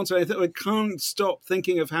a monster. I can't stop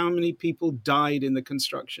thinking of how many people died in the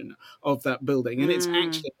construction of that building. And it's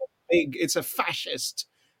actually it's a fascist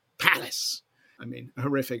palace. I mean,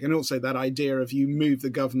 horrific. And also that idea of you move the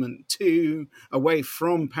government away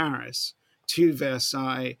from Paris to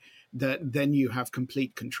Versailles, that then you have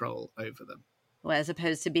complete control over them. Well, as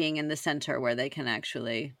opposed to being in the center where they can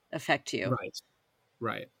actually affect you.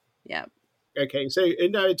 Right. Yeah. Okay. So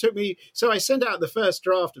it took me. So I sent out the first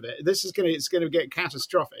draft of it. It's going to get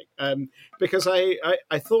catastrophic because I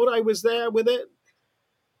thought I was there with it,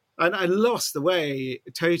 and I lost the way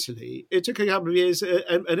totally. It took a couple of years,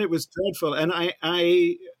 and it was dreadful. And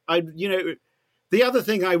I the other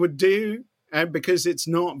thing I would do. And because it's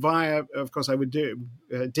not via, of course, I would did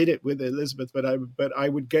it with Elizabeth, but I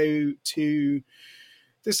would go to,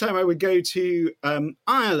 this time I would go to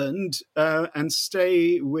Ireland and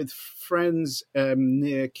stay with friends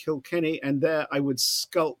near Kilkenny, and there I would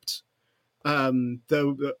sculpt a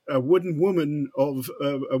wooden woman of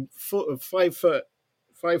a 5 foot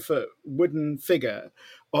wooden figure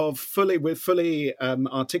fully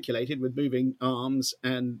articulated, with moving arms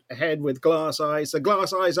and a head with glass eyes. The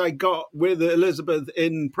glass eyes I got with Elizabeth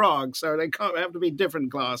in Prague, so they can't have to be different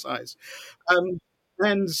glass eyes.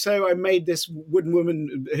 And so I made this wooden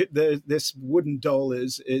woman. This wooden doll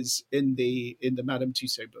is in the Madame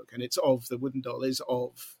Tussaud book, and the wooden doll is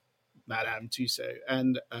of Madame Tussaud,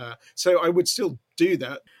 and so I would still do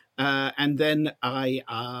that. And then I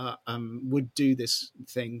would do this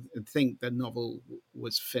thing and think the novel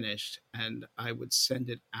was finished, and I would send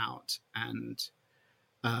it out, and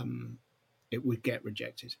it would get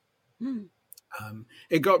rejected.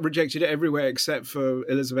 It got rejected everywhere except for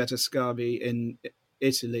Elisabetta Scarbi in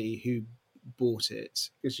Italy, who bought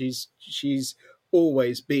it, because she's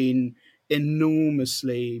always been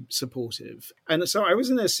enormously supportive. And so I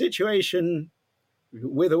was in a situation,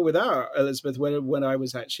 with or without Elizabeth, when I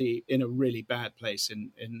was actually in a really bad place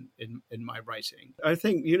in my writing. I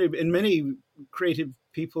think, in many creative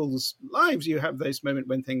people's lives, you have those moments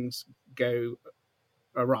when things go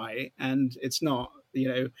awry, and it's not,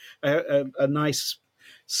 a nice,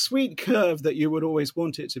 sweet curve that you would always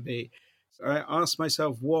want it to be. So I asked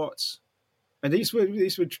myself and these were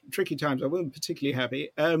tricky times. I wasn't particularly happy.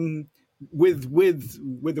 with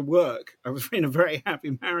the work. I was in a very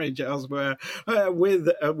happy marriage elsewhere.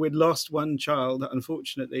 We'd lost one child,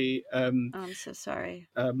 unfortunately. I'm so sorry.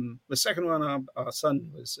 The second one, our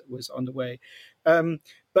son was on the way.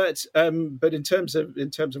 But in terms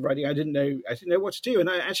of writing, I didn't know what to do, and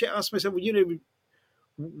I actually asked myself, well,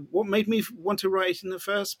 what made me want to write in the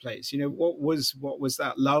first place? What was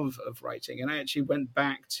that love of writing? And I actually went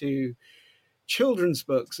back to children's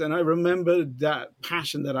books, and I remembered that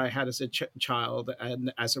passion that I had as a child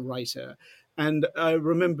and as a writer. And I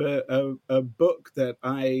remember a book that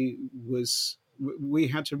we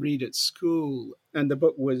had to read at school, and the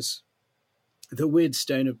book was The Weird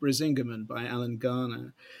Stone of Brisingamen by Alan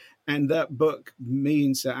Garner. And that book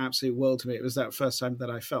means the absolute world to me. It was that first time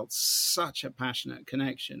that I felt such a passionate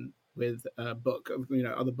connection with a book.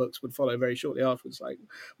 Other books would follow very shortly afterwards, like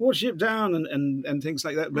Watership Down and things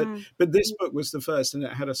like that. But this book was the first, and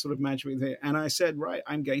it had a sort of magic thing. And I said, right,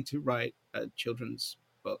 I'm going to write a children's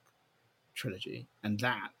book trilogy, and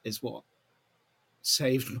that is what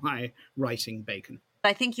saved my writing bacon.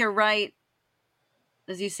 I think you're right.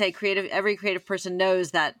 As you say, every creative person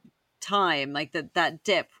knows that time, like that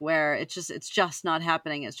dip where it's just not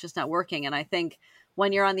happening. It's just not working. And I think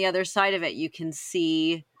when you're on the other side of it, you can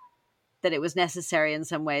see that it was necessary in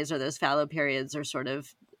some ways, or those fallow periods are sort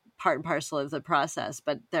of part and parcel of the process,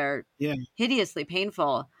 but they're hideously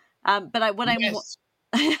painful. What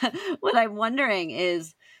I'm wondering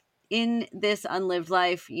is, in this unlived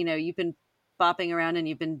life, you've been bopping around, and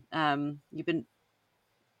you've been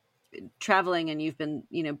traveling, and you've been,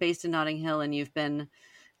 based in Notting Hill, and you've been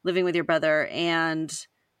living with your brother, and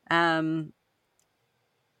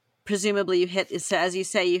presumably you hit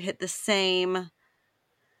the same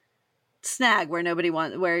snag where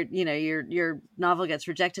your novel gets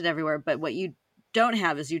rejected everywhere. But what you don't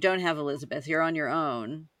have is Elizabeth. You're on your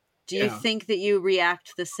own. Do you think that you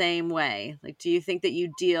react the same way? Like, do you think that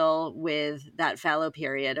you deal with that fallow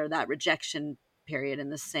period or that rejection period in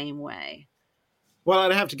the same way? Well,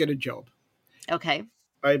 I'd have to get a job. Okay.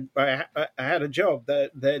 I had a job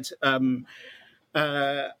that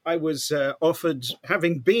I was offered,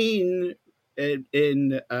 having been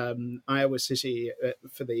in Iowa City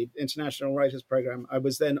for the International Writers Program. I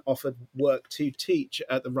was then offered work to teach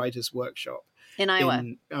at the Writers Workshop in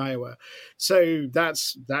Iowa. So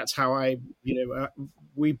that's how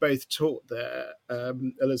we both taught there,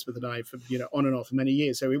 Elizabeth and I, for on and off for many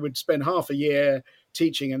years. So we would spend half a year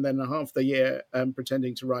teaching, and then half the year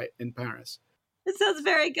pretending to write in Paris. It sounds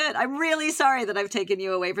very good. I'm really sorry that I've taken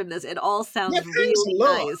you away from this. It all sounds really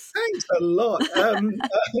nice. Thanks a lot.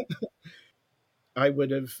 I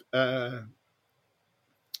would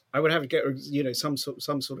have to get some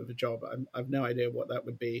sort of a job. I've no idea what that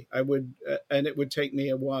would be. I would, and it would take me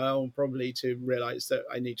a while probably to realize that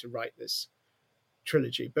I need to write this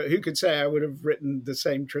trilogy. But who could say I would have written the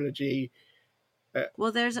same trilogy?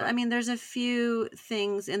 Well, there's a few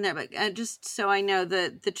things in there, but just so I know,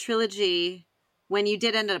 the trilogy, when you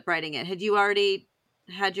did end up writing it, had you already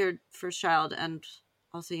had your first child? And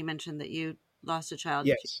also you mentioned that you lost a child.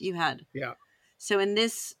 Yes. You had. Yeah. So in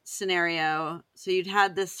this scenario, you'd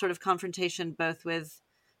had this sort of confrontation both with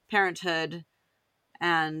parenthood,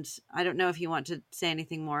 and I don't know if you want to say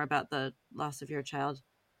anything more about the loss of your child.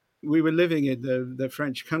 We were living in the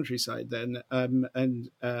French countryside then, and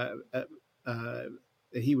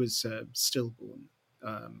he was stillborn,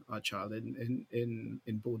 our child, in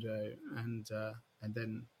Bordeaux, and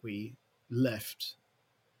then we left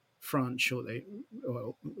France shortly,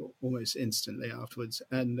 well, almost instantly afterwards,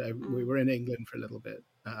 and we were in England for a little bit,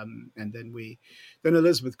 and then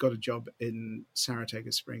Elizabeth got a job in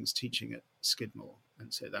Saratoga Springs teaching at Skidmore,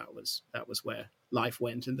 and so that was where life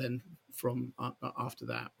went, and then from after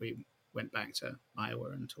that we went back to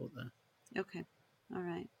Iowa and taught there. Okay, all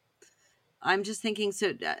right. I'm just thinking,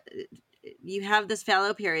 so you have this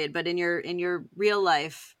fallow period, but in your real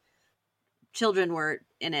life, children were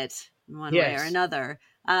in it in one way or another.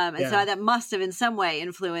 So that must have in some way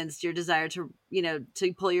influenced your desire to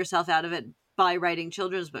pull yourself out of it by writing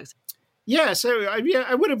children's books. Yeah, so I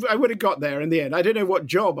would have got there in the end. I don't know what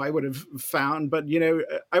job I would have found, but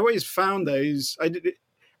I always found those. I did,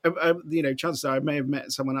 chances are I may have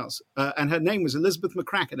met someone else, and her name was Elizabeth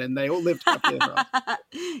McCracken, and they all lived happily ever after.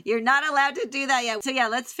 You're not allowed to do that yet. So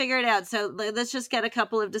let's figure it out. So let's just get a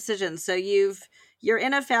couple of decisions. So you're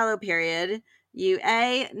in a fallow period. You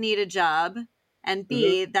A, need a job. And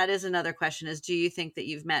B, that is another question, is do you think that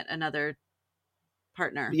you've met another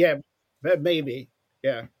partner? Yeah, maybe.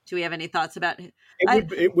 Yeah. Do we have any thoughts about it?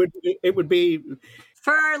 It would be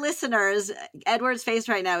For our listeners, Edward's face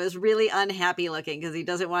right now is really unhappy looking because he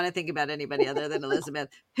doesn't want to think about anybody other than Elizabeth.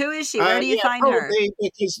 Who is she? Where do you find her?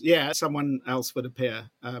 Because, someone else would appear.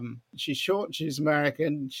 She's short, she's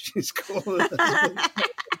American, she's called Elizabeth.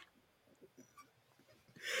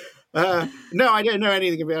 No, I don't know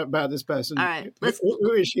anything about this person. All right.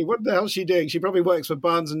 Who is she? What the hell is she doing? She probably works for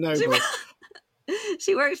Barnes & Noble.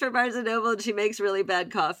 She works for Barnes & Noble and she makes really bad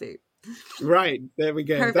coffee. Right. There we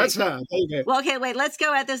go. Perfect. That's her. There you go. Well, okay, wait. Let's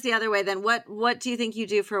go at this the other way then. What do you think you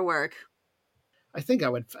do for work? I think I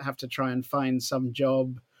would have to try and find some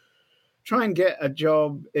job. Try and get a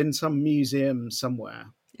job in some museum somewhere.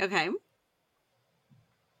 Okay.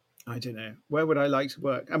 I don't know. Where would I like to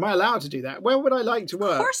work? Am I allowed to do that? Where would I like to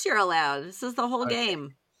work? Of course you're allowed. This is the whole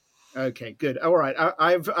game. Okay, good. All right.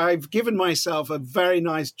 I've given myself a very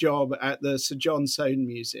nice job at the Sir John Soane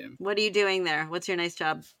Museum. What are you doing there? What's your nice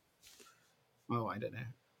job? Oh, I don't know.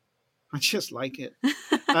 I just like it.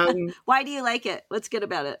 Why do you like it? What's good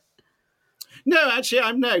about it? No,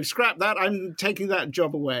 actually, scrap that. I'm taking that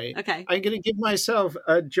job away. Okay. I'm going to give myself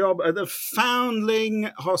a job at the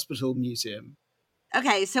Foundling Hospital Museum.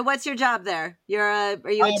 Okay, so what's your job there? Are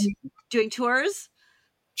you doing tours?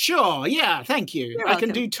 Sure, yeah, thank you. You're I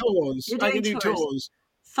can welcome. do tours. I can do tours.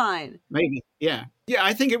 Fine. Maybe, yeah. Yeah,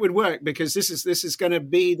 I think it would work because this is going to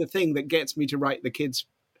be the thing that gets me to write the kids'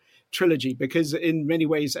 trilogy, because in many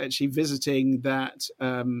ways actually visiting that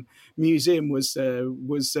museum was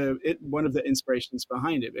one of the inspirations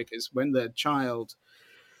behind it, because when the child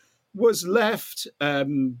was left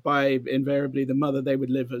by invariably the mother, they would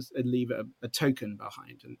leave a token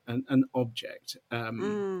behind, an object,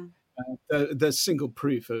 the single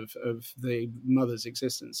proof of the mother's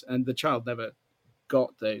existence, and the child never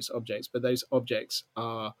got those objects, but those objects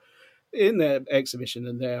are in their exhibition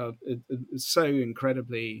and they are so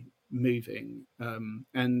incredibly moving,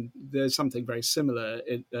 and there's something very similar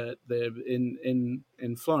in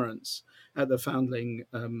Florence at the Foundling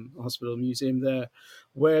Hospital Museum there,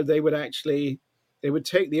 where they would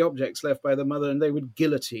take the objects left by the mother and they would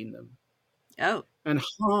guillotine them. Oh. And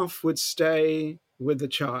half would stay with the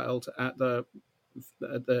child at the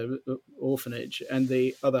orphanage, and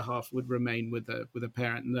the other half would remain with a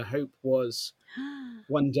parent. And the hope was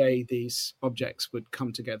one day these objects would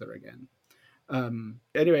come together again.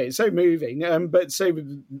 Anyway, it's so moving.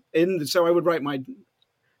 So I would write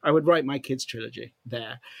my kids' trilogy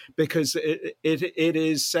there, because it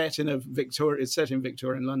is set in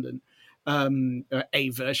Victorian London, a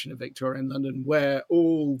version of Victorian London, where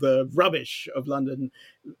all the rubbish of London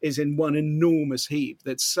is in one enormous heap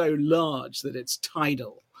that's so large that it's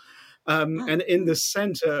tidal. And in the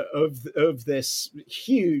center of this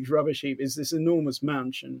huge rubbish heap is this enormous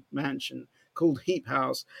mansion called Heap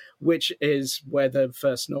House, which is where the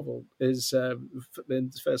first novel is. The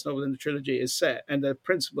first novel in the trilogy is set, and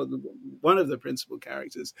one of the principal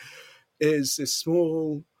characters is this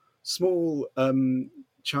small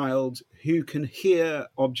child who can hear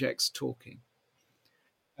objects talking.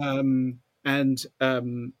 And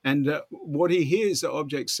what he hears the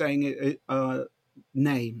objects saying are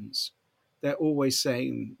names. They're always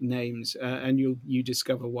saying names, and you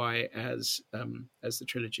discover why as the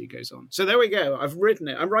trilogy goes on. So there we go. I've written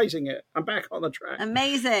it. I'm writing it. I'm back on the track.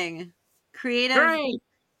 Amazing. Great.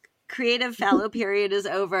 Creative fallow period is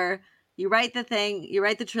over. You write the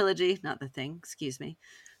trilogy, not the thing, excuse me.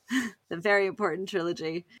 The very important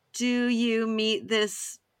trilogy. Do you meet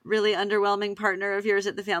this really underwhelming partner of yours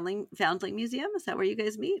at the Foundling Museum? Is that where you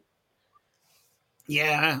guys meet?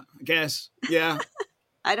 Yeah, I guess. Yeah.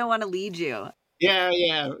 I don't want to lead you. Yeah.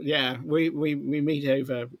 We meet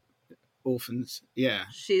over orphans. Yeah.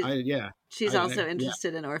 She's also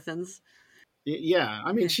interested in orphans. Yeah.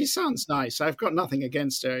 I mean, she sounds nice. I've got nothing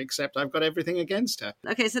against her, except I've got everything against her.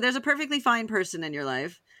 Okay, so there's a perfectly fine person in your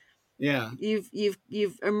life. Yeah.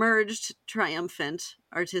 You've emerged triumphant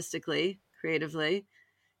artistically, creatively.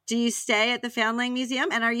 Do you stay at the Foundling Museum?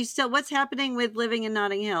 And are you still, what's happening with living in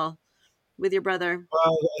Notting Hill with your brother?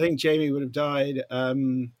 Well, I think Jamie would have died.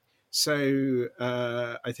 So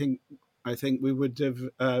I think we would have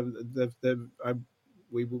I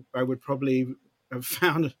would probably have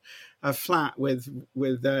found a flat with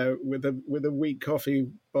a weak coffee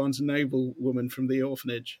Barnes and Noble woman from the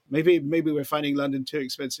orphanage. Maybe we're finding London too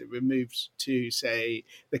expensive. We moved to, say,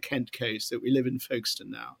 the Kent coast. That we live in Folkestone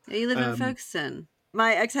now. You live in Folkestone.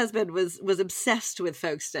 My ex-husband was obsessed with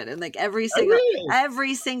Folkestone, and like every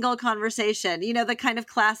single conversation, you know, the kind of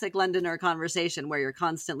classic Londoner conversation where you're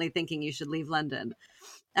constantly thinking you should leave London.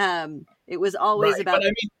 It was always about. But I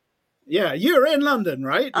mean, yeah, you're in London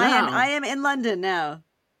right now. I am in London now.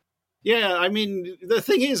 Yeah, I mean, the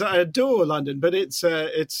thing is, I adore London, but it's hard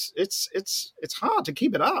to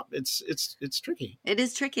keep it up. It's tricky. It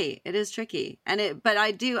is tricky. It is tricky. But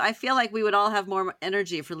I feel like we would all have more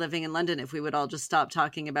energy for living in London if we would all just stop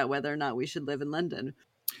talking about whether or not we should live in London.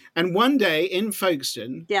 And one day in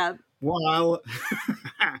Folkestone, yeah, while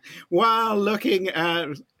while looking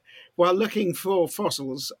for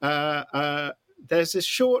fossils, there's this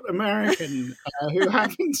short American who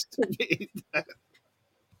happens to be there.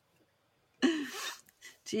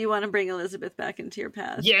 Do you want to bring Elizabeth back into your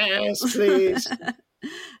past? Yes, please.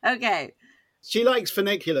 Okay. She likes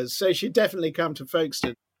funiculars, so she'd definitely come to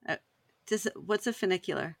Folkestone. What's a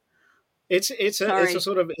funicular? It's like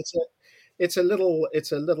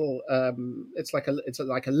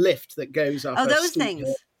a lift that goes up. Oh, those things.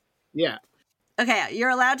 Yeah. Okay, you're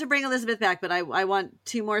allowed to bring Elizabeth back, but I want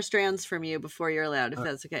 2 more strands from you before you're allowed, if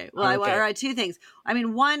that's okay. Well, okay. I want 2 things. I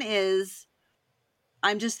mean, one is,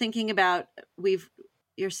 I'm just thinking about,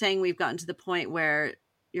 you're saying we've gotten to the point where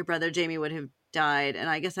your brother Jamie would have died, and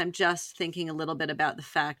I guess I'm just thinking a little bit about the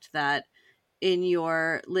fact that in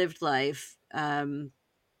your lived life, you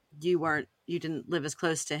didn't live as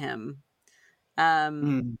close to him.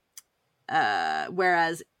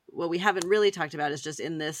 Whereas what we haven't really talked about is just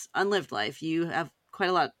in this unlived life, you have quite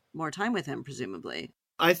a lot more time with him, presumably.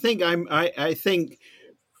 I think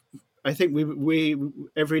we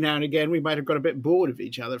every now and again we might have got a bit bored of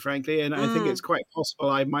each other, frankly, and I think it's quite possible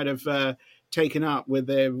I might have taken up with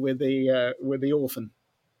the orphan.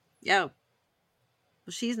 Yeah.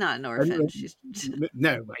 Well, she's not an orphan. She's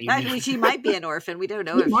no. Actually, she might be an orphan. We don't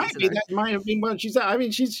know if might she's be. an That might have been what she's. I mean,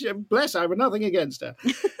 she's bless her. I have nothing against her,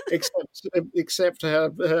 except her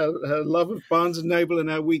love of Barnes and Noble and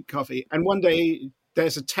her wheat coffee. And one day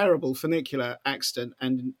there's a terrible funicular accident,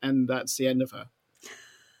 and that's the end of her.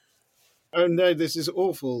 Oh no, this is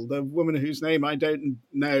awful. The woman whose name I don't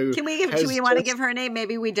know. Do we want to give her a name?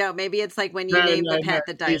 Maybe we don't. Maybe it's like when you name the pet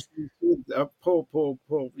that dies. Poor.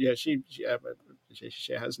 Yeah, she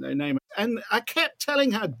has no name. And I kept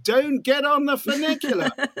telling her, don't get on the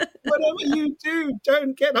funicular. Whatever you do,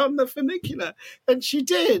 don't get on the funicular. And she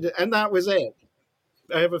did, and that was it.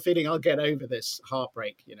 I have a feeling I'll get over this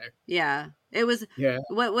heartbreak, Yeah. It was. Yeah.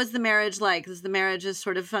 What was the marriage like? Was the marriage a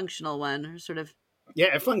sort of functional one, or sort of?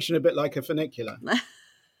 Yeah, it functioned a bit like a funicular.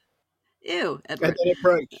 Ew, Edward. And then it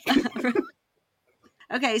broke.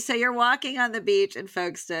 Okay, so you're walking on the beach in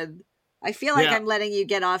Folkestone. I feel like I'm letting you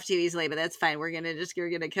get off too easily, but that's fine. You're gonna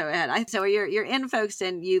go ahead. So you're in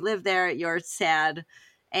Folkestone. You live there. You're sad,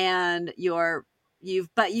 and you've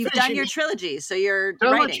done your trilogy. So you're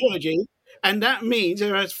done writing my trilogy, and that means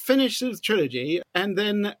I've finished the trilogy, and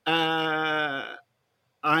then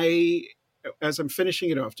as I'm finishing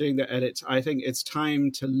it off, doing the edits, I think it's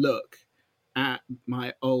time to look at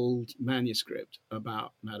my old manuscript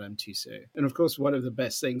about Madame Tussaud. And of course, one of the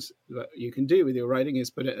best things that you can do with your writing is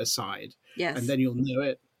put it aside. Yes. And then you'll know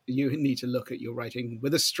it. You need to look at your writing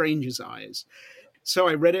with a stranger's eyes. So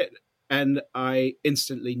I read it and I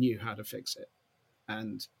instantly knew how to fix it.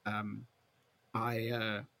 And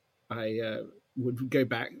I would go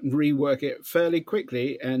back and rework it fairly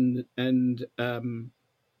quickly and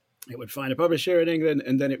it would find a publisher in England,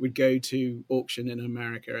 and then it would go to auction in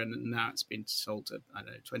America, and now it's been sold to,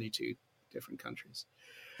 22 different countries.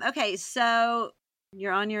 Okay, so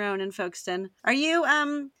you're on your own in Folkestone. Are you,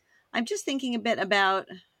 I'm just thinking a bit about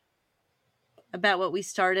what we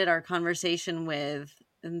started our conversation with,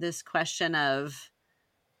 in this question of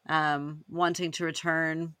wanting to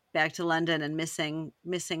return back to London and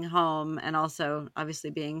missing home, and also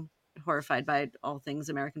obviously being horrified by all things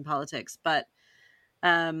American politics. But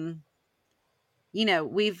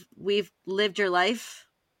we've lived your life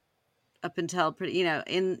up until pretty,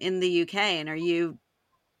 in the UK. And are you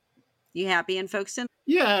happy in Folkestone?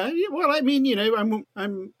 Yeah. Well, I mean,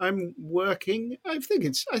 I'm working. I think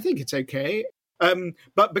it's okay.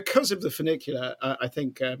 But because of the funicular, I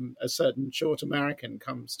think a certain short American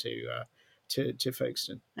comes to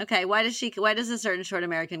Folkestone. Okay. Why does a certain short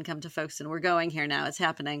American come to Folkestone? We're going here now. It's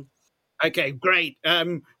happening. Okay, great.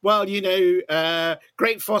 Well,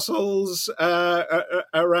 great fossils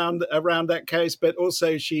around that coast, but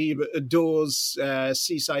also she adores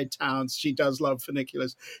seaside towns. She does love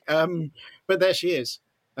funiculars. But there she is.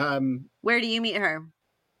 Where do you meet her?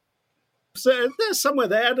 So there's somewhere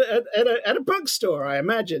there at a bookstore, I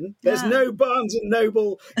imagine. There's no Barnes and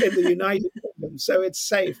Noble in the United Kingdom, so it's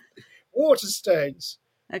safe. Waterstones.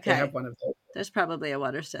 Okay. They have one of those. There's probably a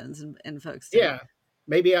Waterstones in Folkestone. Yeah.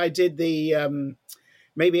 Maybe I did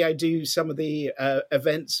maybe I do some of the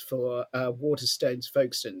events for Waterstones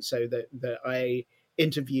Folkestone, so that I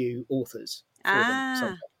interview authors for them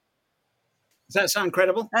sometimes. Does that sound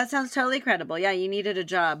credible? That sounds totally credible. Yeah, you needed a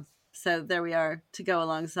job. So there we are to go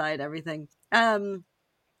alongside everything.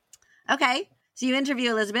 Okay. So you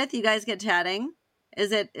interview Elizabeth, you guys get chatting.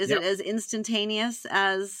 Is it as instantaneous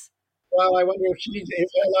as... Well, I wonder if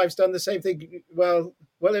her life's done the same thing. Well,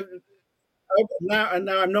 now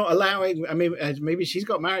I'm not allowing. I mean, maybe she's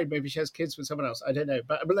got married. Maybe she has kids with someone else. I don't know.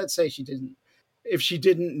 But let's say she didn't. If she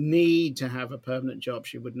didn't need to have a permanent job,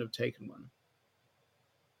 she wouldn't have taken one.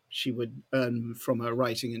 She would earn from her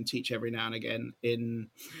writing and teach every now and again in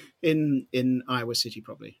Iowa City,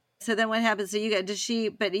 probably. So then what happens? So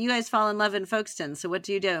but you guys fall in love in Folkestone. So what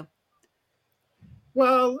do you do?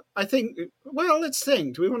 Well, let's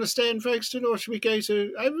think. Do we want to stay in Folkestone or should we go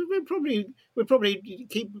to... We'll probably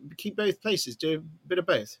keep both places, do a bit of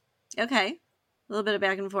both. Okay. A little bit of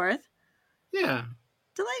back and forth. Yeah.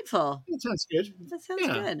 Delightful. That sounds good. That sounds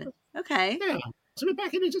good. Okay. Yeah. So we're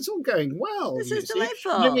back in it. It's all going well. This is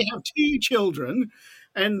delightful. And then we have 2 children,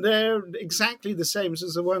 and they're exactly the same as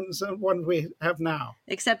the one we have now.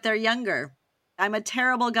 Except they're younger. I'm a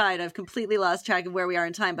terrible guide. I've completely lost track of where we are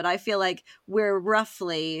in time, but I feel like we're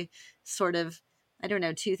roughly sort of,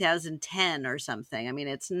 2010 or something. I mean,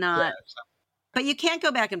 it's not... Yeah. But you can't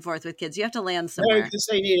go back and forth with kids. You have to land somewhere. No, because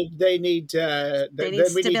they need stability. We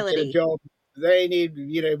need to get a job. They need,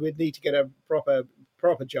 we'd need to get a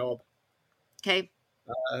proper job. Okay.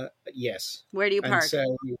 Yes. Where do you park?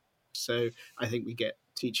 So I think we get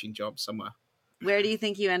teaching jobs somewhere. Where do you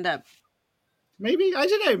think you end up? Maybe, I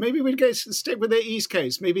don't know. Maybe we'd stick with the East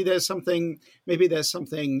Coast. Maybe there's something there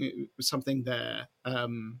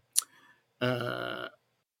in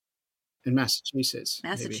Massachusetts.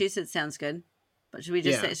 Massachusetts sounds good. But should we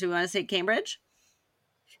want to say Cambridge?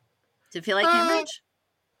 Does it feel like Cambridge?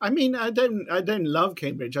 I mean, I don't love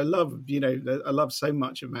Cambridge. I love so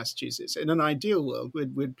much of Massachusetts. In an ideal world,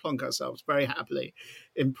 we'd plonk ourselves very happily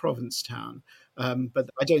in Provincetown. But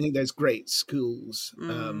I don't think there's great schools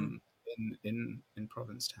in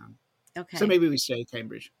Provincetown. Okay. So maybe we stay in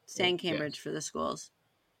Cambridge. Stay in Cambridge for the schools.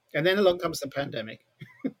 And then along comes the pandemic.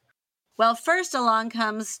 Well, first along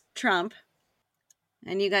comes Trump.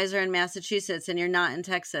 And you guys are in Massachusetts and you're not in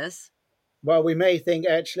Texas. Well, we may think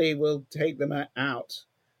actually we'll take them out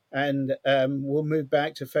and we'll move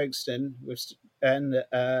back to Folkestone and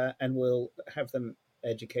we'll have them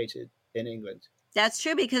educated in England. That's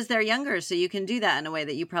true because they're younger, so you can do that in a way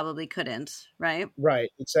that you probably couldn't, right? Right,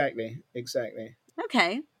 exactly.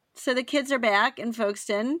 Okay, so the kids are back in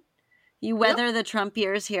Folkestone. You weather the Trump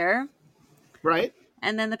years here. Right.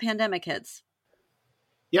 And then the pandemic hits.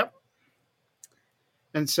 Yep.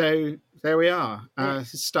 And so there we are,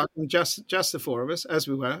 stuck with just the 4 of us, as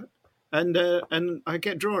we were, and I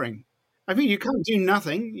get drawing. I mean, you can't do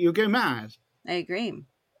nothing; you go mad. I agree.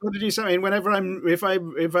 What did you say? I mean, whenever if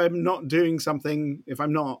I'm not doing something, if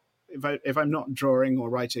I'm not drawing or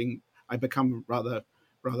writing, I become rather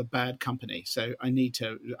bad company. So I need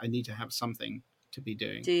to have something to be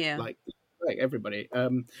doing. Do you? Like everybody.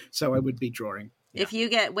 So I would be drawing.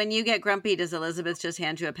 Yeah. When you get grumpy, does Elizabeth just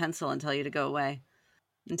hand you a pencil and tell you to go away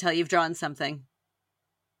until you've drawn something?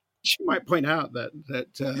 She might point out that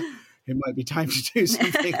it might be time to do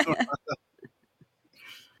something.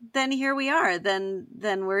 Then here we are. Then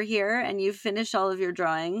we're here, and you've finished all of your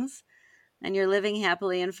drawings, and you're living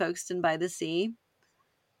happily in Folkestone by the sea.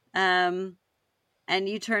 And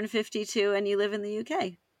you turn 52, and you live in the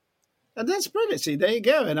UK. And that's brilliant. See, there you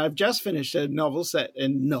go. And I've just finished a novel set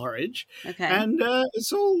in Norwich. Okay. And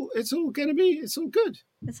it's all going to be. It's all good.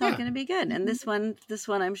 It's all going to be good. And this one,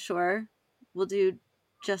 I'm sure, will do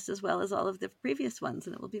just as well as all of the previous ones,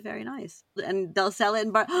 and it will be very nice. And they'll sell it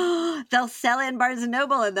in Barnes and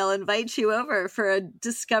Noble, and they'll invite you over for a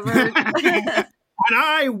discovered. And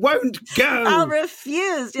I won't go. I'll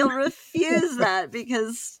refuse. You'll refuse that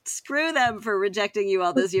because screw them for rejecting you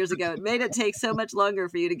all those years ago. It made it take so much longer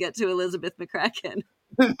for you to get to Elizabeth McCracken.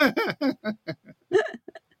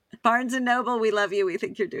 Barnes and Noble, we love you. We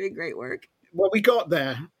think you're doing great work. Well, we got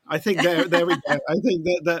there. I think there we go.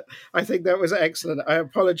 I think that was excellent. I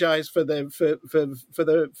apologize for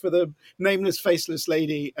the nameless, faceless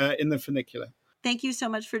lady in the funicular. Thank you so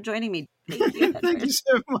much for joining me. Thank you, Thank you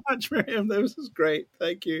so much, Miriam. This was great.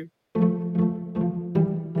 Thank you.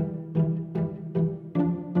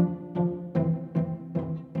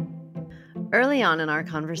 Early on in our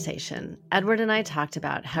conversation, Edward and I talked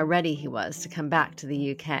about how ready he was to come back to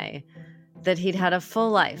the UK, that he'd had a full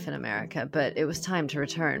life in America, but it was time to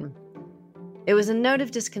return. It was a note of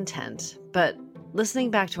discontent, but listening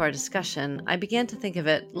back to our discussion, I began to think of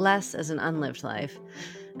it less as an unlived life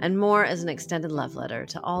and more as an extended love letter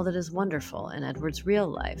to all that is wonderful in Edward's real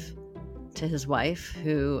life, to his wife,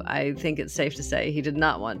 who I think it's safe to say he did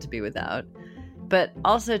not want to be without, but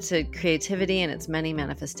also to creativity in its many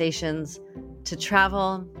manifestations, to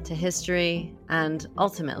travel, to history, and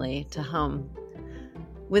ultimately to home.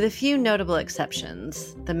 With a few notable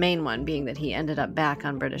exceptions, the main one being that he ended up back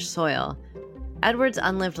on British soil, Edward's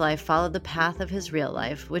unlived life followed the path of his real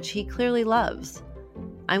life, which he clearly loves.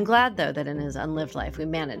 I'm glad, though, that in his unlived life we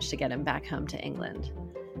managed to get him back home to England.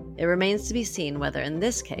 It remains to be seen whether in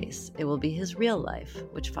this case it will be his real life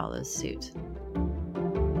which follows suit.